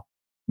as well.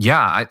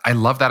 Yeah, I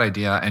love that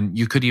idea. And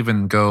you could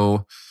even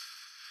go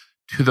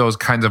to those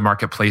kinds of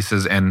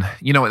marketplaces, and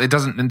it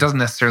doesn't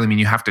necessarily mean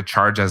you have to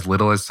charge as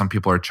little as some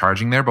people are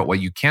charging there. But what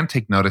you can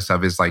take notice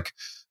of is like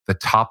the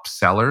top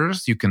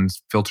sellers. You can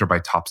filter by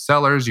top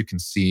sellers. You can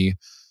see,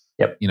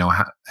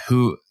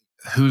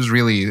 who's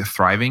really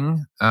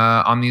thriving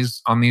on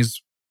these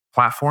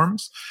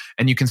platforms,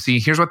 and you can see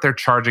here's what they're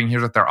charging,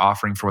 here's what they're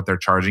offering for what they're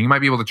charging. You might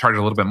be able to charge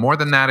a little bit more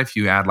than that if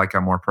you add like a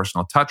more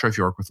personal touch, or if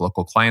you work with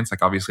local clients.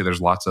 Like obviously,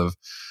 there's lots of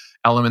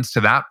elements to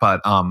that,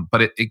 but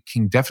it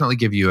can definitely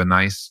give you a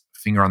nice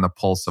finger on the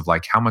pulse of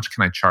like how much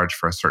can I charge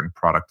for a certain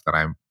product that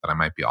I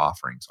might be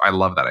offering. So I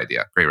love that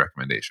idea. Great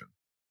recommendation.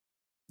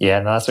 Yeah,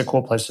 no, that's a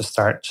cool place to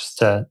start. Just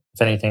to,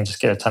 if anything,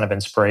 just get a ton of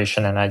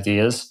inspiration and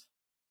ideas.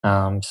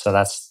 So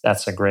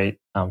that's a great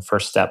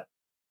first step.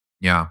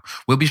 Yeah,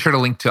 we'll be sure to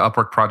link to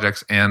Upwork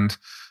Projects and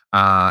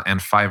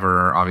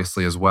Fiverr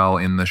obviously as well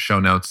in the show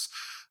notes,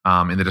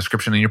 in the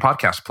description in your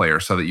podcast player,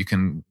 so that you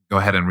can go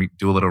ahead and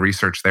do a little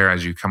research there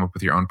as you come up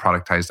with your own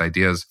productized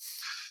ideas.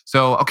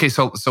 So okay,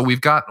 so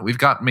we've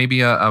got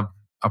maybe a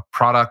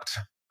product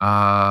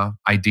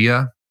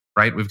idea,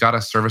 right? We've got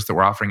a service that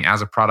we're offering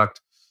as a product.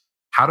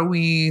 How do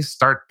we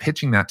start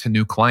pitching that to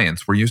new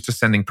clients? We're used to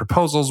sending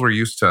proposals. We're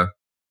used to,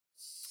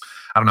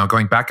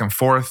 going back and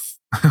forth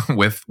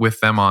with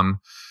them on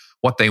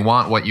what they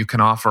want, what you can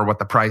offer, what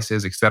the price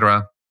is,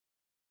 etc.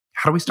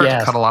 How do we start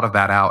to cut a lot of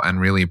that out and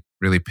really,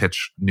 really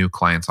pitch new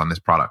clients on this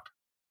product?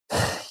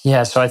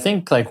 Yeah, so I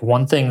think like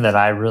one thing that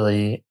I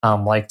really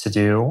like to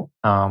do,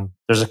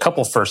 there's a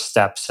couple first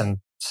steps, and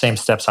same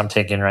steps I'm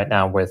taking right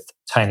now with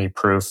Tiny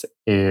Proof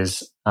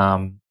is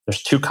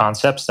there's 2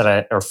 concepts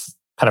that or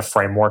kind of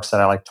frameworks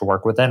that I like to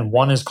work within.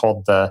 One is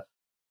called what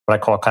I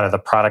call kind of the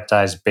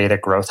productized beta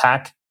growth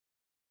hack,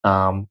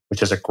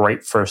 which is a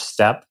great first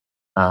step.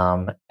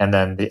 And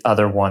then the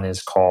other one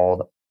is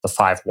called the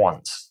 5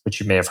 Ones, which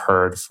you may have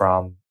heard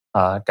from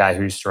a guy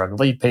who used to run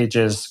Lead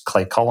Pages,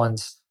 Clay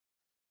Collins.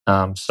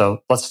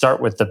 So let's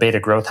start with the beta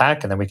growth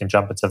hack, and then we can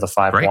jump into the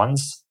 5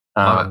 Ones.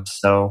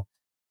 So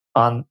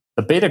on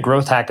the beta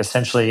growth hack,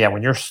 essentially,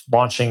 when you're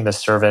launching the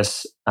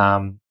service,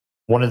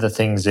 one of the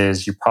things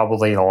is you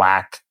probably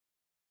lack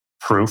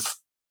proof,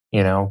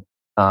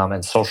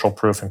 and social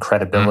proof and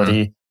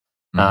credibility.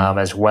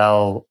 As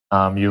well.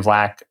 You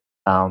lack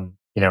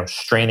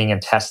straining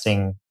and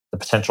testing the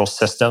potential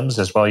systems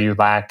as well. You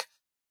lack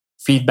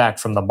feedback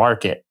from the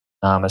market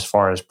as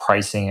far as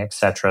pricing,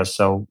 etc.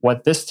 So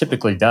what this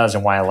typically does,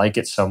 and why I like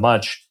it so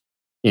much,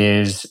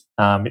 is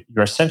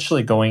you're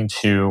essentially going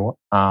to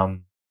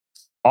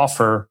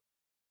offer,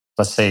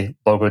 let's say,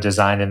 logo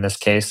design in this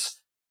case,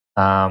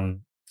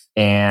 and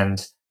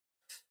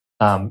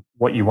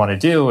what you want to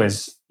do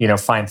is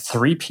find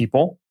 3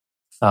 people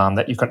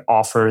that you can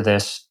offer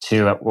this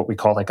to at what we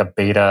call like a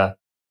beta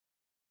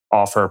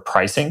offer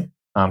pricing.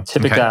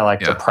 Typically, I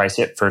like to price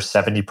it for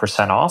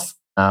 70% off,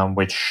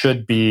 which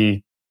should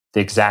be the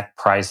exact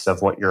price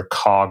of what your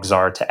COGS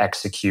are to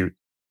execute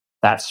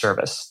that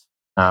service.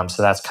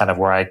 So that's kind of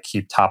where I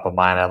keep top of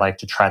mind. I like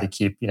to try to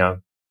keep,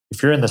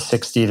 if you're in the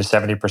 60 to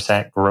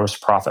 70% gross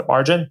profit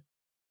margin,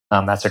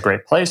 that's a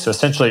great place. So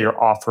essentially,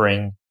 you're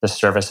offering the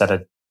service at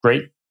a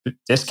great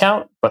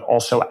discount, but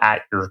also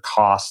at your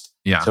cost.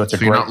 Yeah. So it's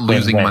you're not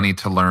losing win-win. money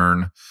to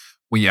learn.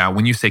 Well, yeah.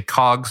 When you say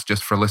COGS,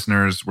 just for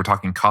listeners, we're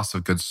talking cost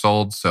of goods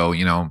sold. So,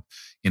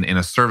 in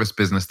a service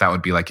business, that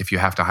would be like if you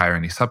have to hire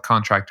any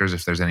subcontractors,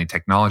 if there's any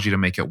technology to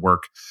make it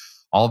work,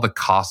 all the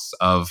costs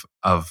of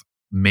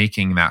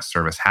making that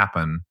service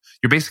happen,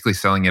 you're basically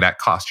selling it at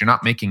cost. You're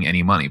not making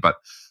any money, but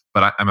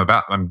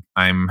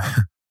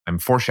I'm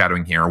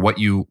foreshadowing here. What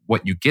you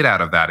get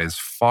out of that is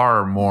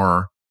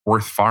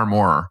worth far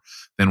more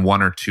than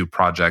 1 or 2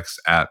 projects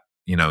at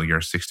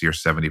your 60 or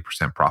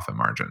 70% profit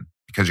margin,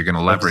 because you're going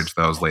to leverage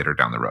those later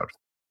down the road.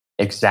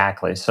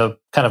 Exactly. So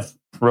kind of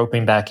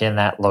roping back in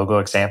that logo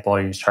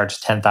example, you charge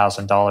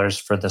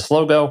 $10,000 for this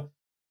logo.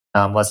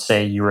 Let's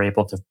say you were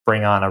able to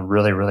bring on a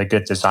really, really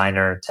good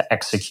designer to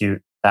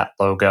execute that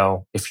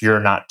logo if you're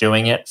not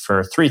doing it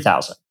for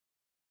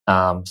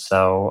 $3,000.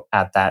 So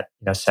at that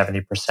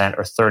 70%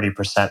 or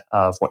 30%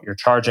 of what you're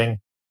charging.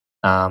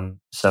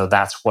 So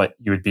that's what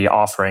you would be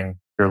offering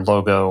your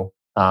logo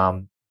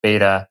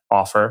beta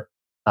offer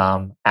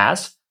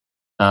as.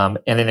 And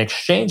in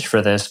exchange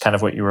for this, kind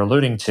of what you were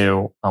alluding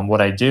to,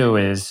 what I do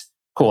is,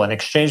 cool, in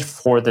exchange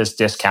for this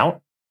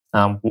discount,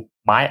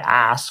 my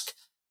ask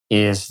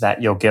is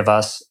that you'll give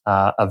us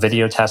a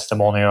video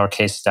testimonial or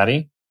case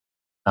study.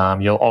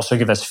 You'll also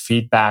give us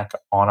feedback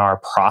on our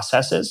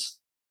processes.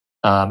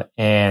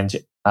 And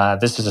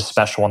this is a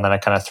special one that I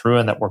kind of threw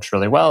in that works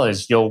really well,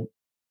 is you'll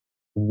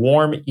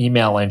warm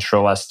email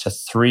intro us to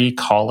 3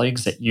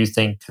 colleagues that you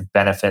think could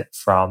benefit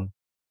from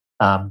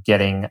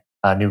getting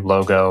a new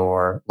logo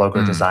or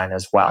logo design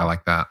as well. I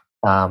like that.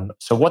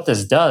 So what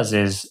this does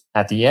is,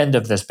 at the end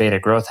of this beta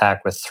growth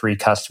hack with 3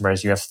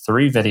 customers, you have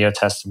 3 video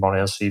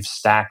testimonials. So you've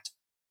stacked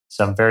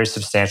some very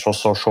substantial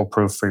social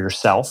proof for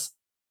yourself.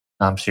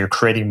 So you're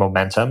creating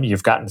momentum.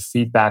 You've gotten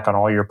feedback on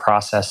all your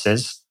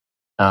processes.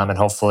 And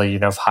hopefully,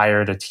 have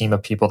hired a team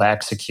of people to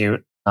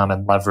execute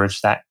and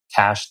leverage that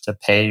cash to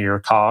pay your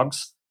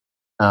COGS.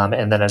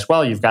 And then as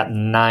well, you've got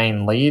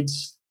 9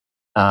 leads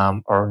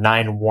or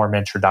 9 warm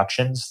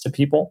introductions to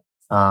people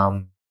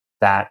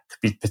that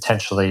could be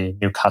potentially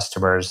new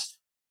customers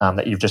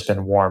that you've just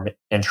been warm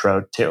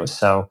introed to.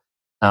 So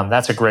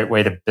that's a great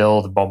way to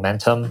build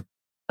momentum,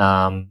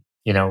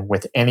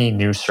 with any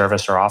new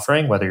service or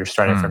offering, whether you're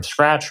starting from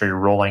scratch or you're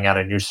rolling out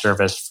a new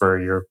service for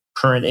your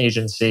current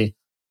agency.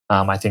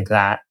 I think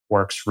that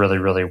works really,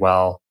 really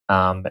well.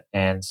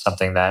 And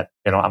something that,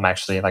 I'm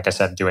actually, like I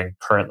said, doing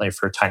currently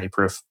for Tiny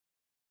Proof.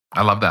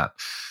 I love that.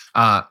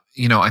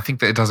 I think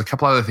that it does a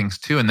couple other things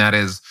too, and that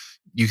is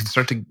you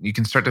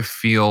can start to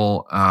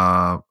feel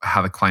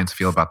how the clients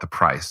feel about the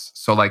price.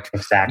 So, like,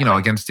 exactly.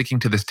 Again, sticking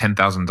to this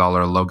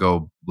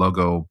 $10,000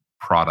 logo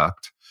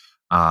product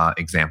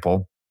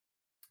example,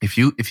 if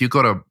you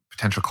go to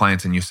potential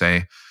clients and you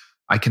say,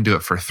 I can do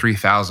it for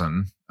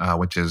 $3,000,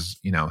 which is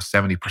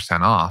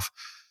 70% off,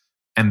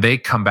 and they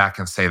come back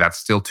and say that's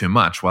still too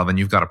much, well, then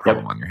you've got a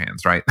problem on your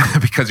hands, right?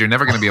 Because you're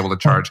never going to be able to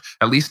charge,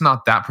 at least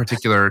not that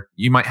particular.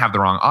 You might have the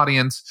wrong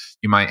audience.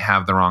 You might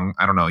have the wrong,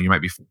 I don't know, you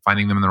might be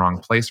finding them in the wrong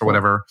place or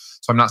whatever.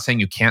 So I'm not saying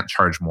you can't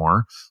charge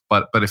more,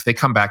 but if they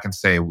come back and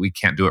say we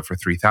can't do it for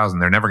 $3,000,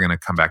 they're never going to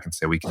come back and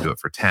say we can do it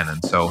for $10,000.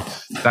 And so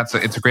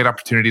it's a great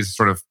opportunity to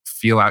sort of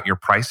feel out your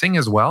pricing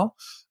as well.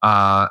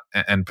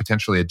 And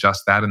potentially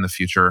adjust that in the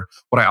future.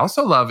 What I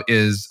also love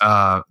is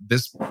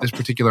this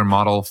particular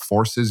model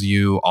forces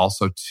you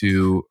also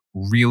to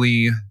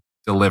really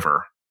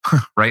deliver,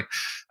 right?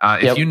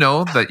 If you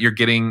know that you're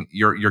getting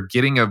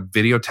a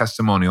video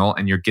testimonial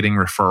and you're getting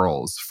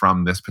referrals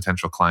from this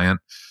potential client,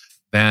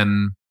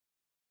 then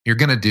you're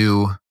going to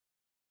do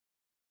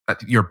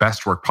your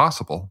best work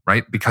possible,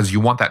 right? Because you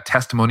want that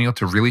testimonial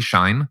to really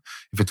shine.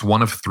 If it's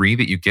one of 3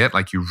 that you get,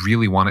 like, you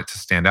really want it to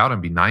stand out and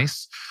be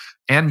nice.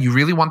 And you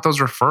really want those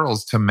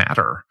referrals to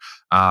matter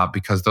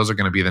because those are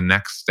going to be the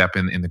next step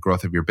in the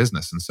growth of your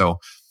business. And so,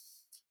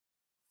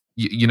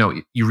 you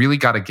really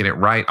got to get it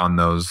right on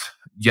those.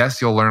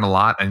 Yes, you'll learn a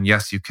lot. And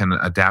yes, you can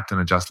adapt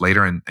and adjust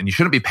later. And you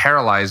shouldn't be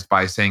paralyzed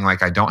by saying,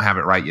 like, I don't have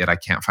it right yet. I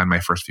can't find my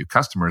first few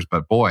customers.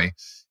 But boy,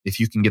 if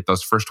you can get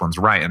those first ones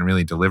right and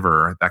really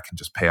deliver, that can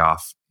just pay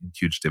off in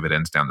huge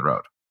dividends down the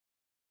road.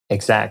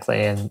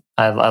 Exactly. And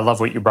I love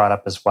what you brought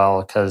up as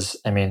well, because,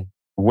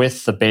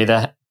 with the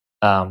beta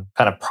kind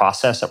of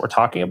process that we're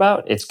talking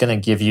about, it's going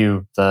to give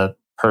you the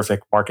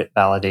perfect market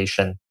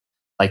validation,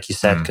 like you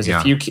said. Because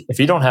if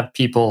you don't have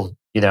people,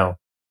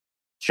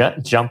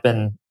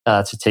 jumping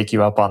to take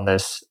you up on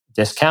this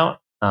discount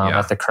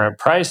at the current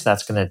price,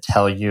 that's going to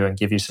tell you and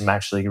give you some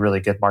actually really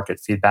good market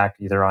feedback,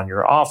 either on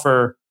your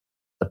offer,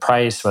 the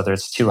price, whether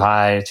it's too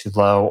high, too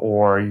low,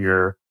 or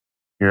you're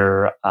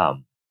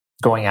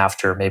going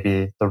after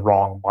maybe the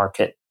wrong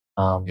market.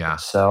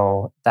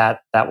 So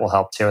that will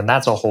help too. And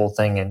that's a whole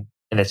thing in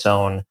its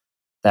own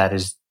that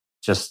is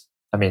just,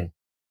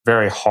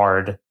 very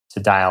hard to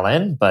dial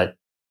in. But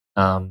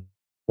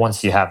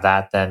once you have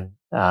that, then,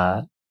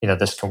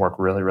 this can work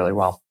really, really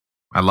well.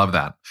 I love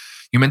that.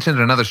 You mentioned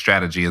another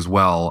strategy as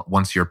well.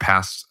 Once you're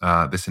past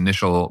this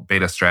initial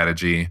beta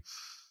strategy,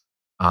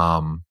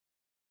 can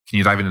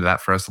you dive into that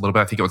for us a little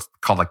bit? I think it was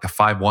called like the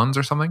 5 1s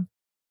or something.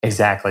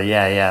 Exactly.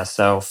 Yeah.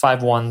 So 5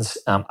 1s,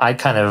 I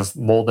kind of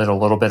molded a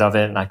little bit of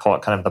it, and I call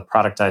it kind of the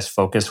productized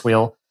focus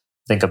wheel.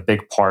 I think a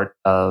big part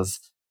of,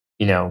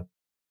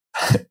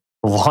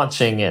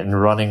 launching and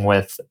running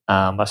with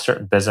a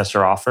certain business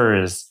or offer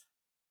is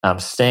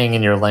staying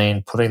in your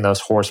lane, putting those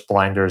horse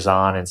blinders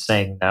on and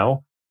saying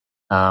no.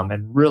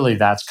 And really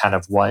that's kind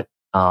of what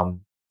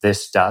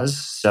this does.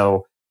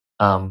 So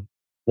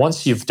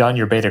once you've done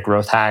your beta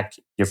growth hack,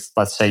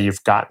 let's say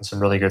you've gotten some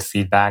really good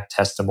feedback,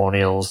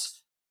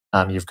 testimonials,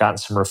 you've gotten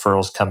some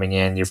referrals coming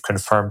in, you've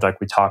confirmed,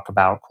 like we talk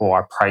about, cool,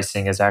 our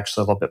pricing is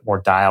actually a little bit more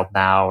dialed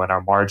now and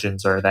our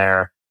margins are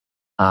there.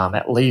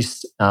 At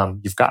least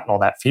you've gotten all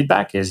that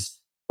feedback. Is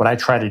what I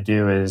try to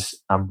do is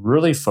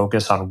really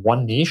focus on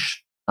one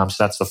niche. So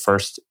that's the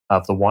first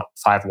of the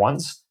 5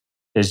 1s,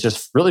 is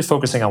just really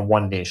focusing on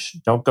one niche.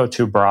 Don't go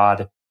too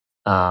broad.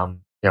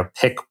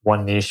 Pick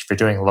one niche. If you're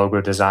doing logo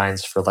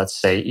designs for, let's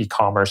say,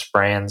 e-commerce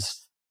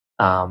brands,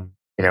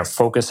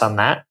 focus on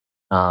that.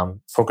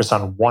 Focus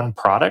on one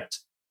product.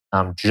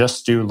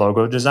 Just do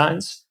logo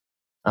designs,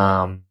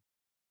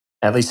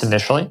 at least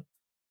initially.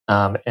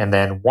 And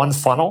then one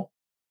funnel,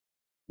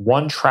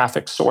 one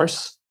traffic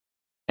source,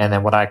 and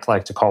then what I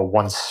like to call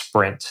one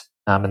sprint.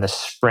 And the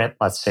sprint,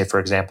 let's say, for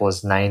example,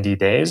 is 90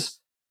 days.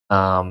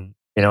 And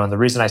the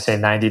reason I say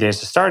 90 days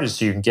to start is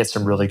so you can get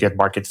some really good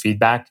market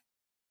feedback,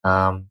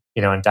 and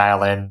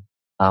dial in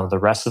the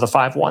rest of the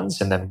 5 1s.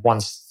 And then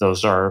once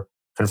those are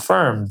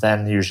confirmed,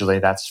 then usually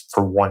that's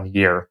for 1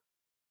 year.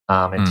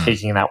 And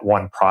taking that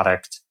one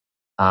product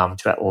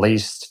to at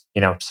least,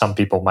 some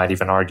people might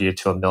even argue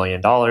to $1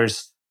 million.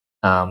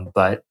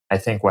 But I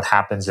think what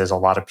happens is a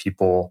lot of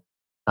people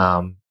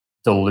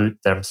dilute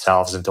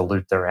themselves and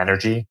dilute their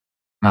energy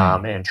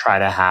and try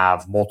to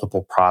have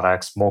multiple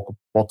products,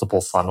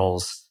 multiple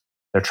funnels.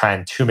 They're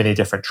trying too many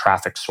different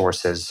traffic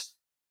sources.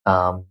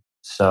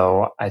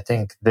 So I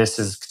think this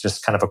is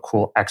just kind of a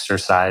cool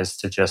exercise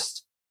to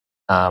just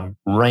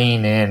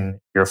rein in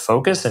your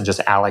focus and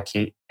just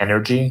allocate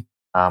energy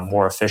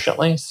more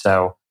efficiently.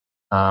 So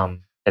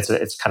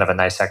it's kind of a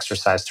nice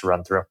exercise to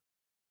run through.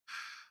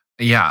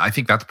 Yeah, I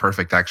think that's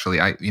perfect. Actually,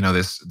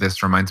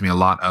 this reminds me a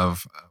lot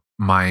of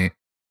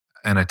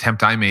an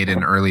attempt I made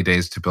in early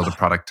days to build a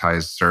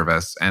productized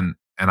service, and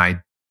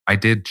I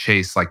did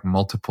chase like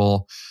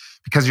multiple,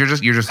 because you're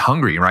just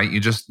hungry, right?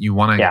 You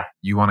want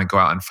to go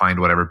out and find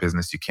whatever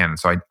business you can. And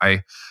so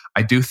I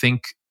do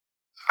think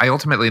I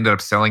ultimately ended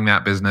up selling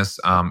that business.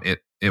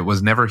 It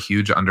was never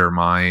huge under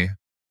my.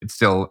 It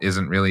still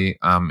isn't really.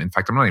 In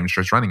fact, I'm not even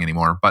sure it's running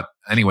anymore. But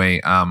anyway.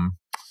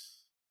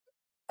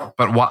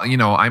 But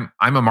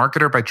I'm a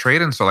marketer by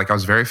trade, and so like I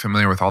was very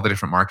familiar with all the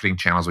different marketing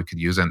channels we could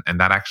use, and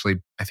that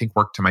actually I think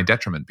worked to my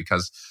detriment,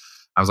 because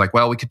I was like,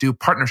 well, we could do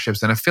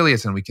partnerships and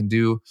affiliates, and we can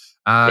do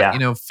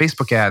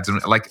Facebook ads, and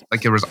like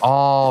there was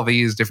all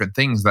these different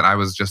things that I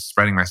was just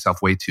spreading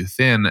myself way too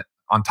thin.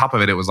 On top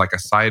of it, it was like a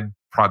side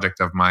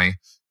project of my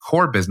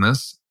core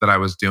business that I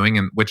was doing,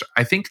 and which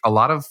I think a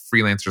lot of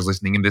freelancers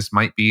listening, and this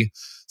might be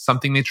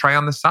something they try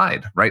on the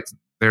side, right?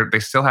 They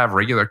still have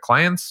regular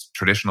clients,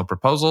 traditional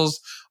proposals,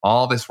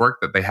 all this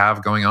work that they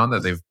have going on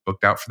that they've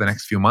booked out for the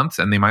next few months,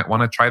 and they might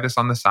want to try this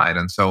on the side.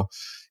 And so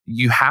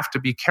you have to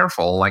be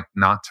careful, like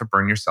not to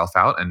burn yourself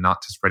out and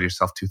not to spread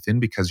yourself too thin,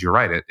 because you're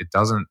right, it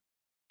doesn't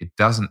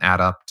add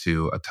up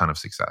to a ton of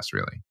success,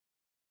 really.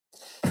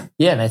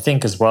 Yeah, and I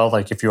think as well,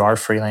 like if you are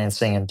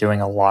freelancing and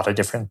doing a lot of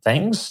different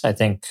things, I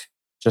think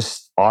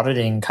just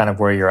auditing kind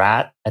of where you're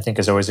at, I think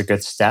is always a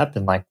good step.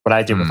 And like what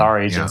I did with our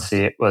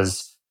agency, it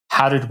was,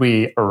 how did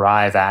we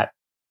arrive at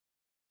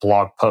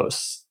blog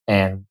posts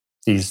and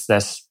this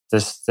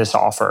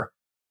offer?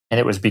 And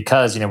it was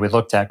because, we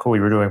looked at, we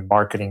were doing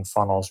marketing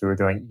funnels, we were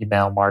doing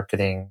email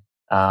marketing,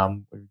 we were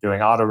doing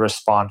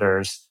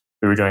autoresponders,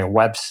 we were doing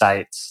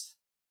websites.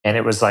 And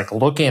it was like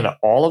looking at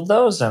all of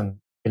those. And,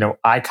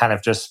 I kind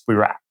of we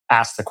were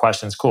asked the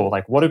questions,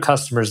 like what do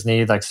customers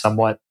need like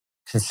somewhat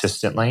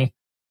consistently?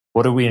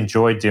 What do we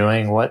enjoy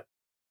doing? What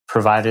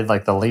provided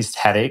like the least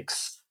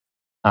headaches?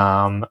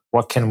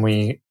 What can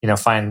we,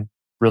 find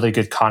really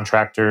good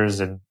contractors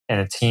and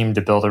a team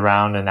to build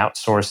around and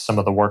outsource some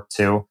of the work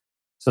to?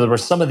 So there were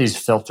some of these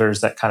filters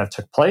that kind of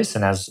took place.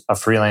 And as a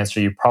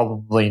freelancer, you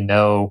probably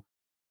know,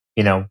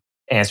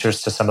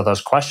 answers to some of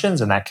those questions,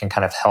 and that can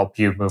kind of help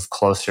you move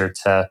closer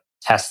to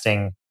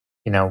testing,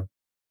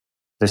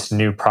 this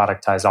new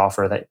productized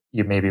offer that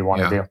you maybe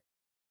want to do.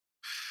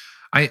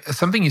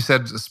 Something you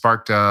said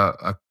sparked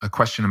a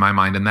question in my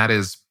mind, and that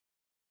is,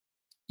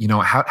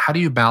 how do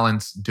you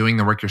balance doing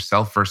the work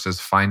yourself versus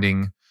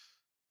finding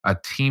a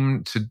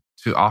team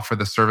to offer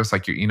the service?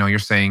 Like you're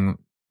saying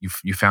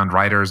you found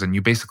writers and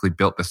you basically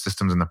built the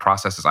systems and the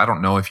processes. I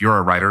don't know if you're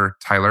a writer,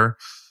 Tyler,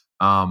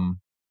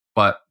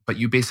 but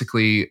you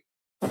basically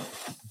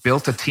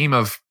built a team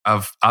of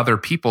other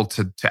people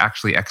to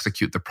actually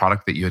execute the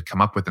product that you had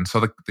come up with. And so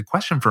the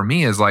question for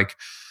me is like,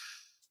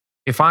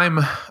 if I'm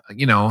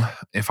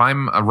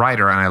a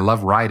writer and I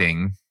love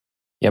writing,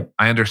 yep,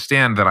 I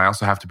understand that I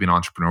also have to be an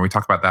entrepreneur. We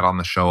talk about that on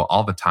the show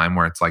all the time,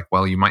 where it's like,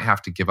 well, you might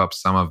have to give up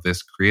some of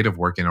this creative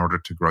work in order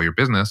to grow your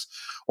business,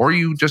 or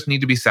you just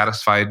need to be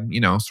satisfied,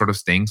 sort of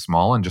staying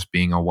small and just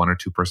being a 1 or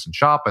 2 person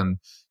shop, and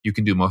you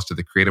can do most of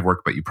the creative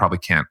work, but you probably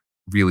can't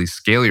really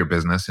scale your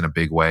business in a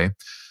big way.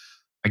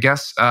 I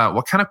guess,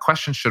 what kind of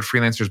questions should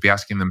freelancers be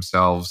asking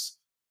themselves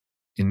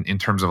in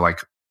terms of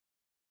like,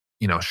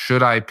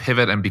 should I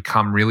pivot and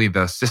become really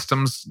the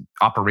systems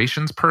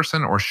operations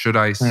person, or should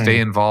I stay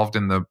involved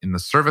in the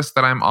service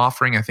that I'm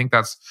offering? I think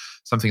that's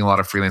something a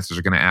lot of freelancers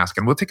are going to ask.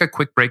 And we'll take a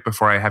quick break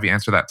before I have you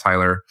answer that,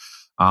 Tyler.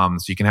 So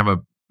you can have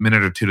a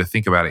minute or two to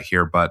think about it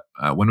here. But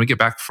when we get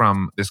back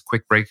from this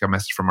quick break, a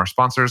message from our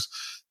sponsors,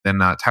 then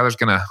Tyler's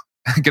going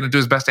to do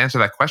his best to answer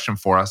that question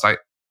for us.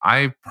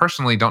 I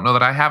personally don't know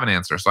that I have an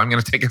answer, so I'm going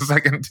to take a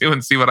second too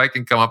and see what I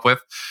can come up with.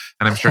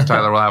 And I'm sure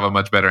Tyler will have a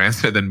much better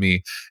answer than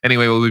me.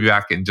 Anyway, we'll be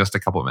back in just a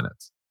couple of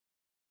minutes.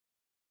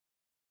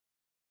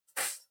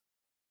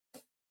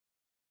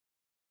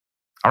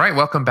 All right,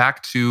 welcome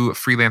back to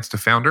Freelance to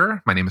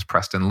Founder. My name is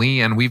Preston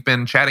Lee, and we've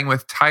been chatting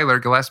with Tyler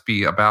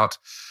Gillespie about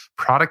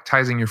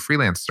productizing your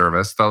freelance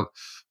service.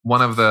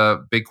 One of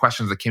the big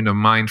questions that came to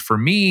mind for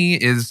me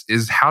is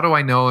how do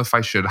I know if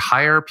I should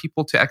hire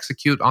people to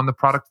execute on the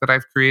product that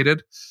I've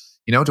created?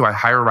 Do I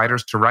hire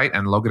writers to write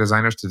and logo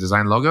designers to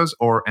design logos,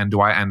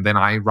 and then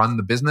I run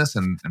the business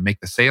and make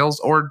the sales,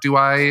 or do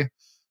I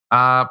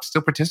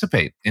still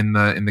participate in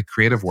the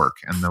creative work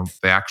and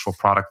the actual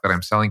product that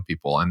I'm selling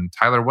people? And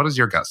Tyler, what does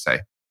your gut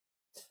say?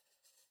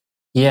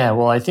 Yeah,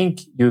 well, I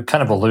think you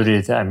kind of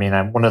alluded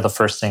to, one of the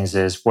first things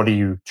is, what are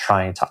you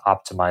trying to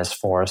optimize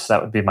for? So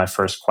that would be my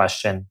first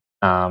question.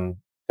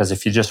 Because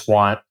if you just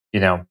want,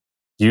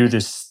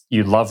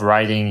 you love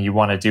writing, you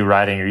want to do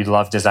writing, or you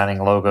love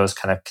designing logos,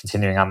 kind of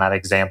continuing on that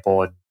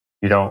example, and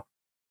you don't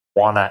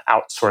want to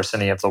outsource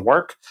any of the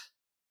work,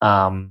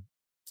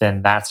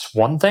 then that's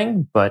one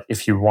thing. But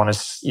if you want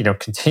to,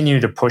 continue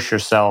to push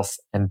yourself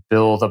and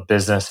build a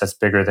business that's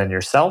bigger than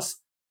yourself,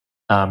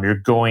 you're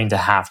going to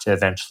have to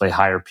eventually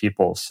hire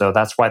people. So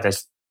that's why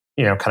this,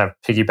 kind of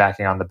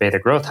piggybacking on the beta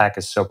growth hack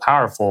is so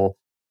powerful.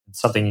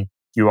 Something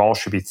you all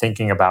should be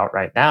thinking about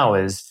right now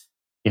is,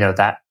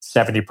 that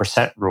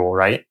 70% rule,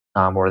 right?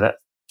 Or that,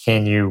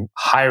 can you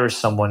hire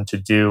someone to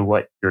do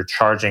what you're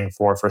charging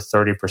for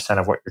 30%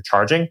 of what you're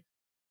charging?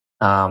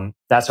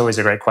 That's always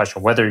a great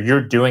question. Whether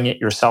you're doing it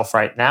yourself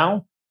right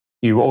now,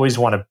 you always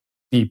want to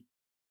be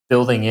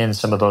building in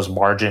some of those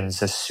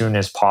margins as soon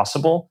as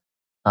possible.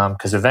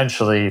 Because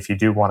eventually, if you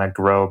do want to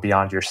grow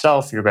beyond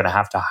yourself, you're going to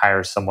have to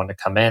hire someone to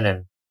come in.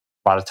 And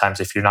a lot of times,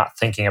 if you're not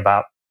thinking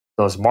about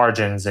those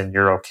margins and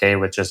you're okay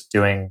with just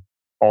doing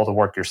all the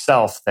work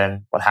yourself,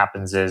 then what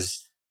happens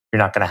is you're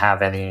not going to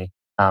have any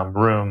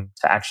room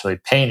to actually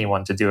pay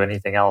anyone to do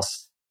anything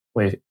else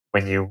when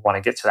you want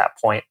to get to that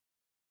point.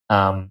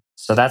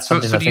 So that's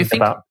something to think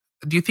about.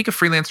 Do you think a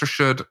freelancer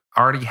should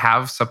already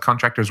have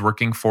subcontractors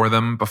working for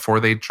them before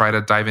they try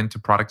to dive into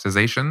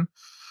productization?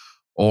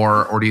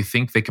 Or do you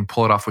think they can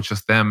pull it off with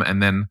just them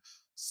and then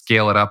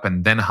scale it up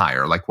and then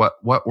hire? Like what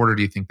order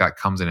do you think that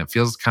comes in? It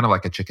feels kind of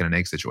like a chicken and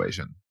egg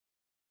situation.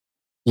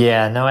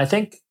 Yeah, no, I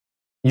think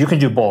you can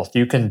do both.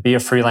 You can be a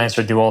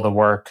freelancer, do all the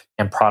work,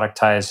 and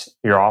productize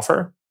your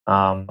offer.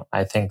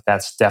 I think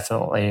that's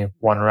definitely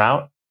one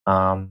route.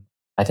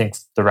 I think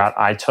the route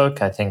I took,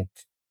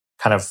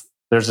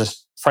 there's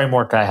this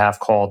framework I have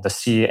called the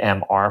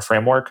CMR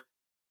framework,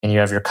 and you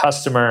have your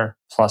customer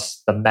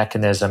plus the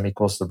mechanism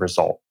equals the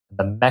result.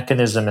 The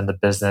mechanism in the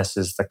business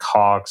is the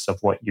cogs of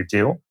what you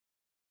do.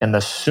 And the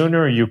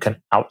sooner you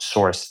can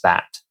outsource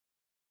that,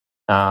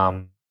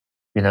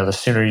 the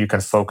sooner you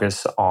can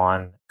focus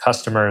on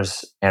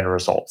customers and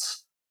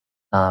results.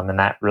 And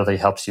that really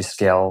helps you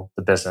scale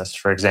the business.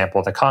 For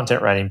example, the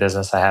content writing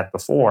business I had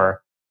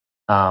before,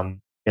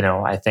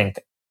 I think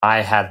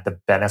I had the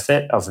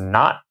benefit of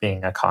not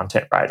being a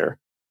content writer.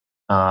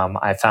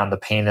 I found the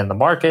pain in the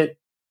market,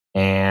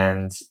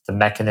 and the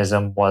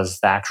mechanism was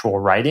the actual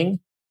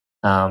writing.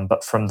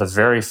 But from the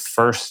very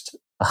first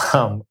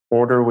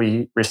order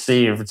we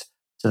received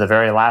to the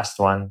very last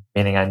one,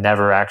 meaning I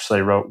never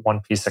actually wrote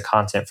one piece of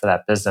content for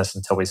that business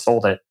until we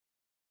sold it,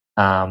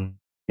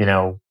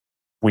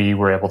 we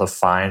were able to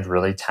find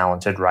really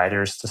talented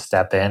writers to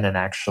step in and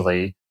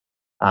actually,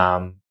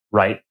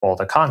 write all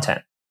the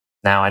content.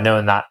 Now, I know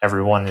not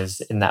everyone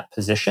is in that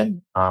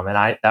position, and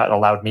that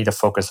allowed me to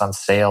focus on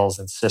sales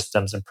and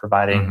systems and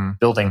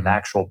building the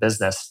actual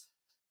business.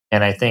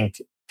 And I think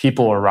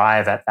people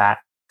arrive at that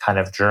kind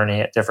of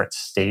journey at different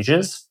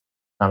stages.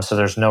 So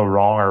there's no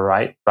wrong or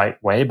right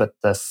way, but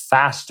the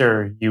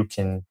faster you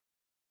can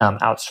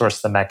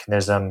outsource the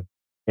mechanism,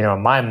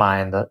 in my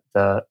mind,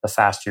 the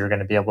faster you're going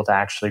to be able to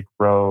actually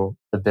grow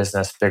the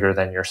business bigger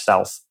than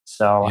yourself.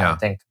 So I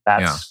think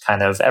that's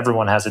kind of,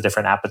 everyone has a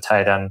different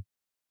appetite on,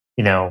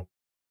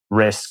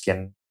 risk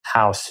and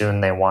how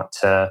soon they want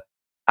to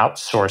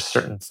outsource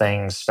certain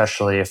things,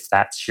 especially if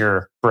that's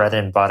your bread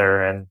and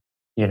butter, and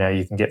you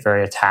can get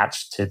very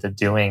attached to the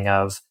doing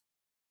of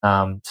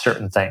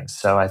certain things.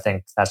 So I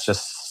think that's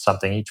just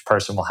something each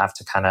person will have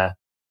to kind of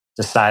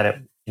decide at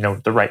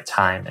the right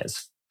time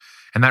is.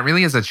 And that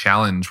really is a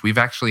challenge. We've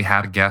actually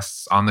had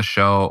guests on the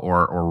show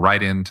or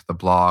write into the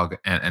blog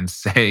and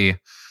say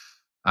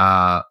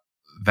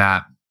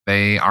that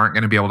they aren't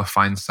going to be able to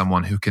find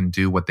someone who can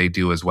do what they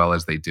do as well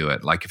as they do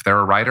it. Like if they're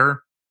a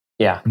writer,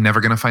 I'm never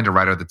going to find a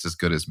writer that's as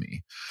good as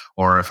me.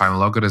 Or if I'm a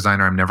logo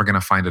designer, I'm never going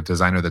to find a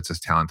designer that's as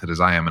talented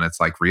as I am. And it's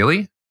like,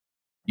 really?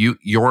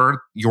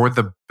 You're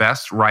the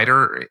best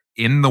writer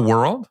in the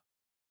world?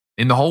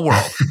 In the whole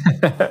world.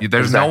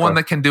 There's no one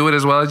that can do it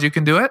as well as you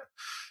can do it.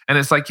 And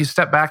it's like you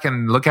step back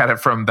and look at it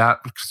from that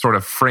sort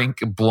of frank,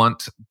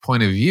 blunt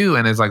point of view.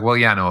 And it's like, well,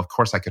 yeah, no, of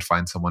course I could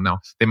find someone. Now,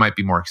 they might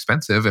be more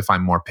expensive if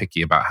I'm more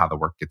picky about how the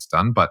work gets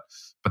done. But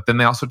then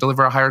they also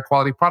deliver a higher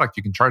quality product.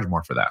 You can charge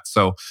more for that.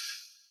 So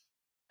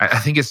I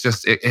think it's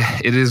just, it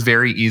is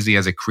very easy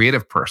as a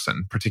creative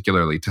person,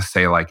 particularly, to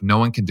say like, no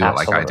one can do it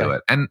like I do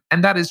it. And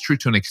that is true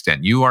to an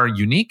extent. You are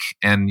unique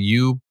and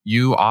you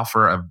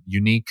offer a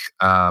unique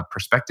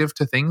perspective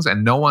to things,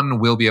 and no one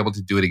will be able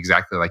to do it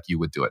exactly like you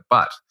would do it.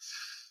 But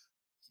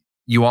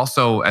you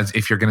also, as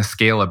if you're going to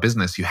scale a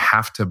business, you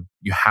have to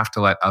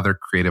let other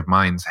creative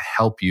minds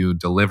help you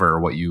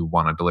deliver what you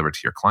want to deliver to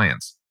your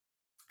clients.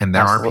 And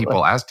there are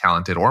people as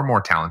talented or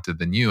more talented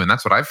than you. And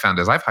that's what I've found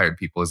as I've hired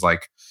people is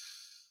like,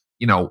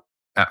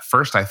 at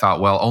first I thought,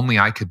 well, only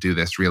I could do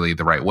this really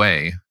the right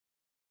way.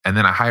 And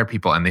then I hire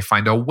people and they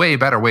find a way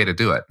better way to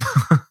do it.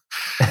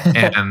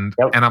 And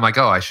I'm like,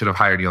 oh, I should have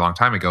hired you a long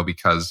time ago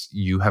because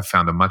you have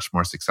found a much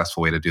more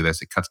successful way to do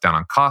this. It cuts down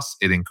on costs.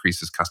 It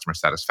increases customer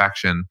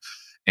satisfaction.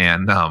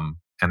 And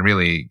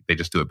really, they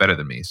just do it better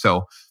than me.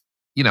 So,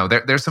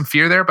 there's some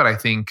fear there, but I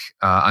think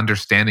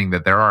understanding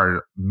that there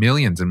are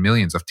millions and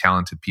millions of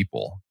talented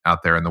people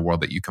out there in the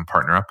world that you can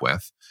partner up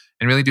with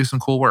and really do some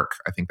cool work,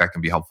 I think that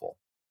can be helpful.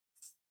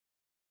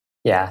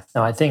 Yeah,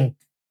 no, I think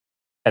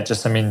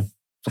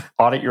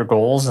audit your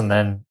goals and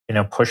then,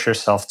 push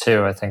yourself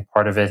too. I think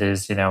part of it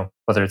is,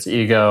 whether it's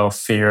ego,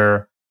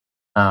 fear,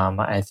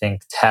 I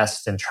think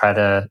test and try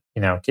to,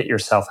 get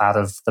yourself out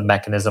of the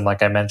mechanism,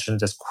 like I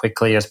mentioned, as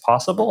quickly as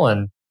possible.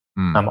 And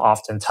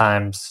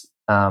oftentimes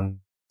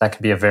that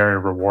can be a very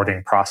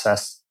rewarding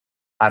process,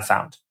 I've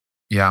found.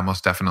 Yeah,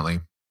 most definitely.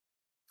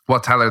 Well,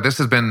 Tyler, this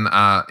has been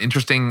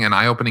interesting and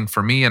eye-opening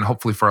for me and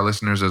hopefully for our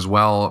listeners as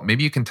well.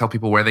 Maybe you can tell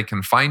people where they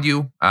can find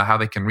you, how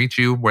they can reach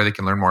you, where they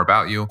can learn more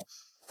about you.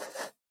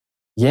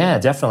 Yeah,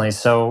 definitely.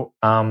 So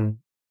I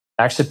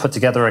actually put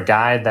together a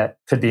guide that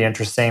could be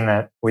interesting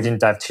that we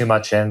didn't dive too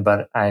much in,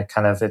 but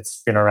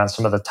it's been around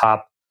some of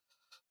the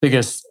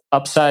biggest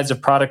upsides of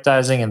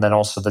productizing and then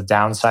also the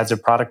downsides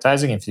of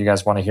productizing. If you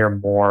guys want to hear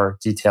more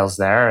details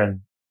there.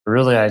 And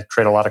really, I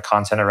create a lot of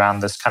content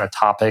around this kind of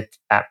topic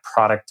at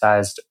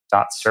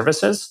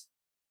productized.services.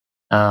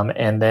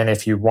 And then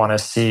if you want to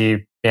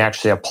see me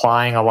actually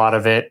applying a lot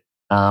of it,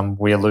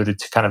 we alluded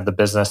to kind of the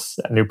business,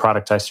 a new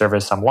productized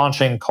service I'm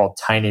launching called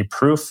Tiny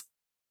Proof.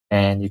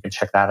 And you can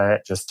check that out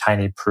at just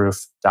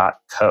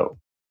tinyproof.co.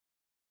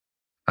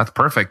 That's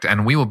perfect.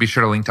 And we will be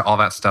sure to link to all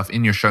that stuff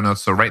in your show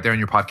notes. So right there in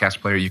your podcast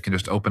player, you can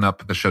just open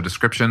up the show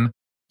description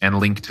and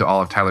link to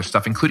all of Tyler's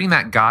stuff, including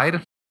that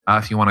guide.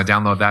 If you want to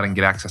download that and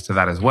get access to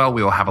that as well,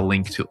 we will have a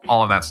link to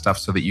all of that stuff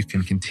so that you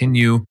can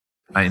continue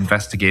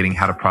investigating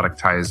how to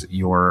productize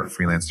your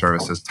freelance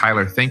services.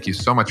 Tyler, thank you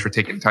so much for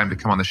taking time to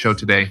come on the show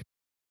today.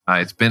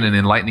 It's been an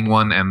enlightening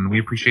one, and we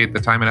appreciate the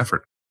time and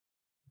effort.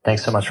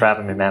 Thanks so much for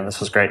having me, man.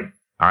 This was great.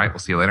 All right, we'll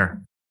see you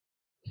later.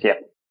 Yeah.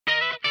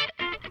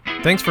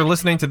 Thanks for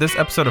listening to this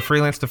episode of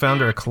Freelance to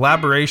Founder, a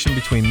collaboration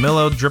between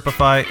Millo,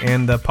 Dripify,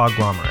 and the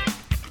Podglomerate.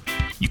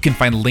 You can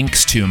find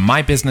links to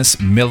my business,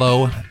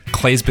 Millo,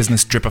 Clay's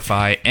business,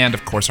 Dripify, and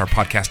of course our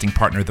podcasting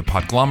partner, the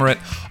Podglomerate,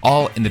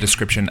 all in the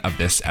description of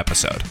this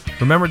episode.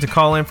 Remember to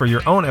call in for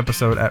your own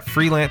episode at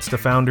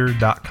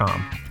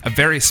freelancetofounder.com. A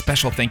very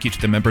special thank you to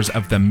the members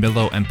of the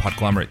Millo and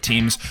Podglomerate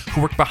teams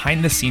who work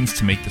behind the scenes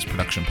to make this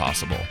production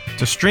possible.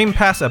 To stream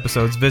past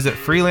episodes, visit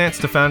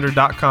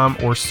freelancetofounder.com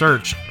or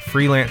search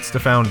Freelance to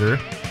Founder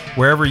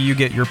wherever you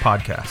get your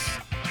podcasts.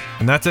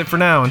 And that's it for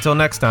now. Until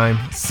next time,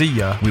 see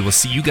ya. We will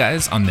see you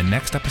guys on the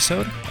next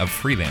episode of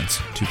Freelance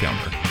to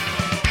Founder.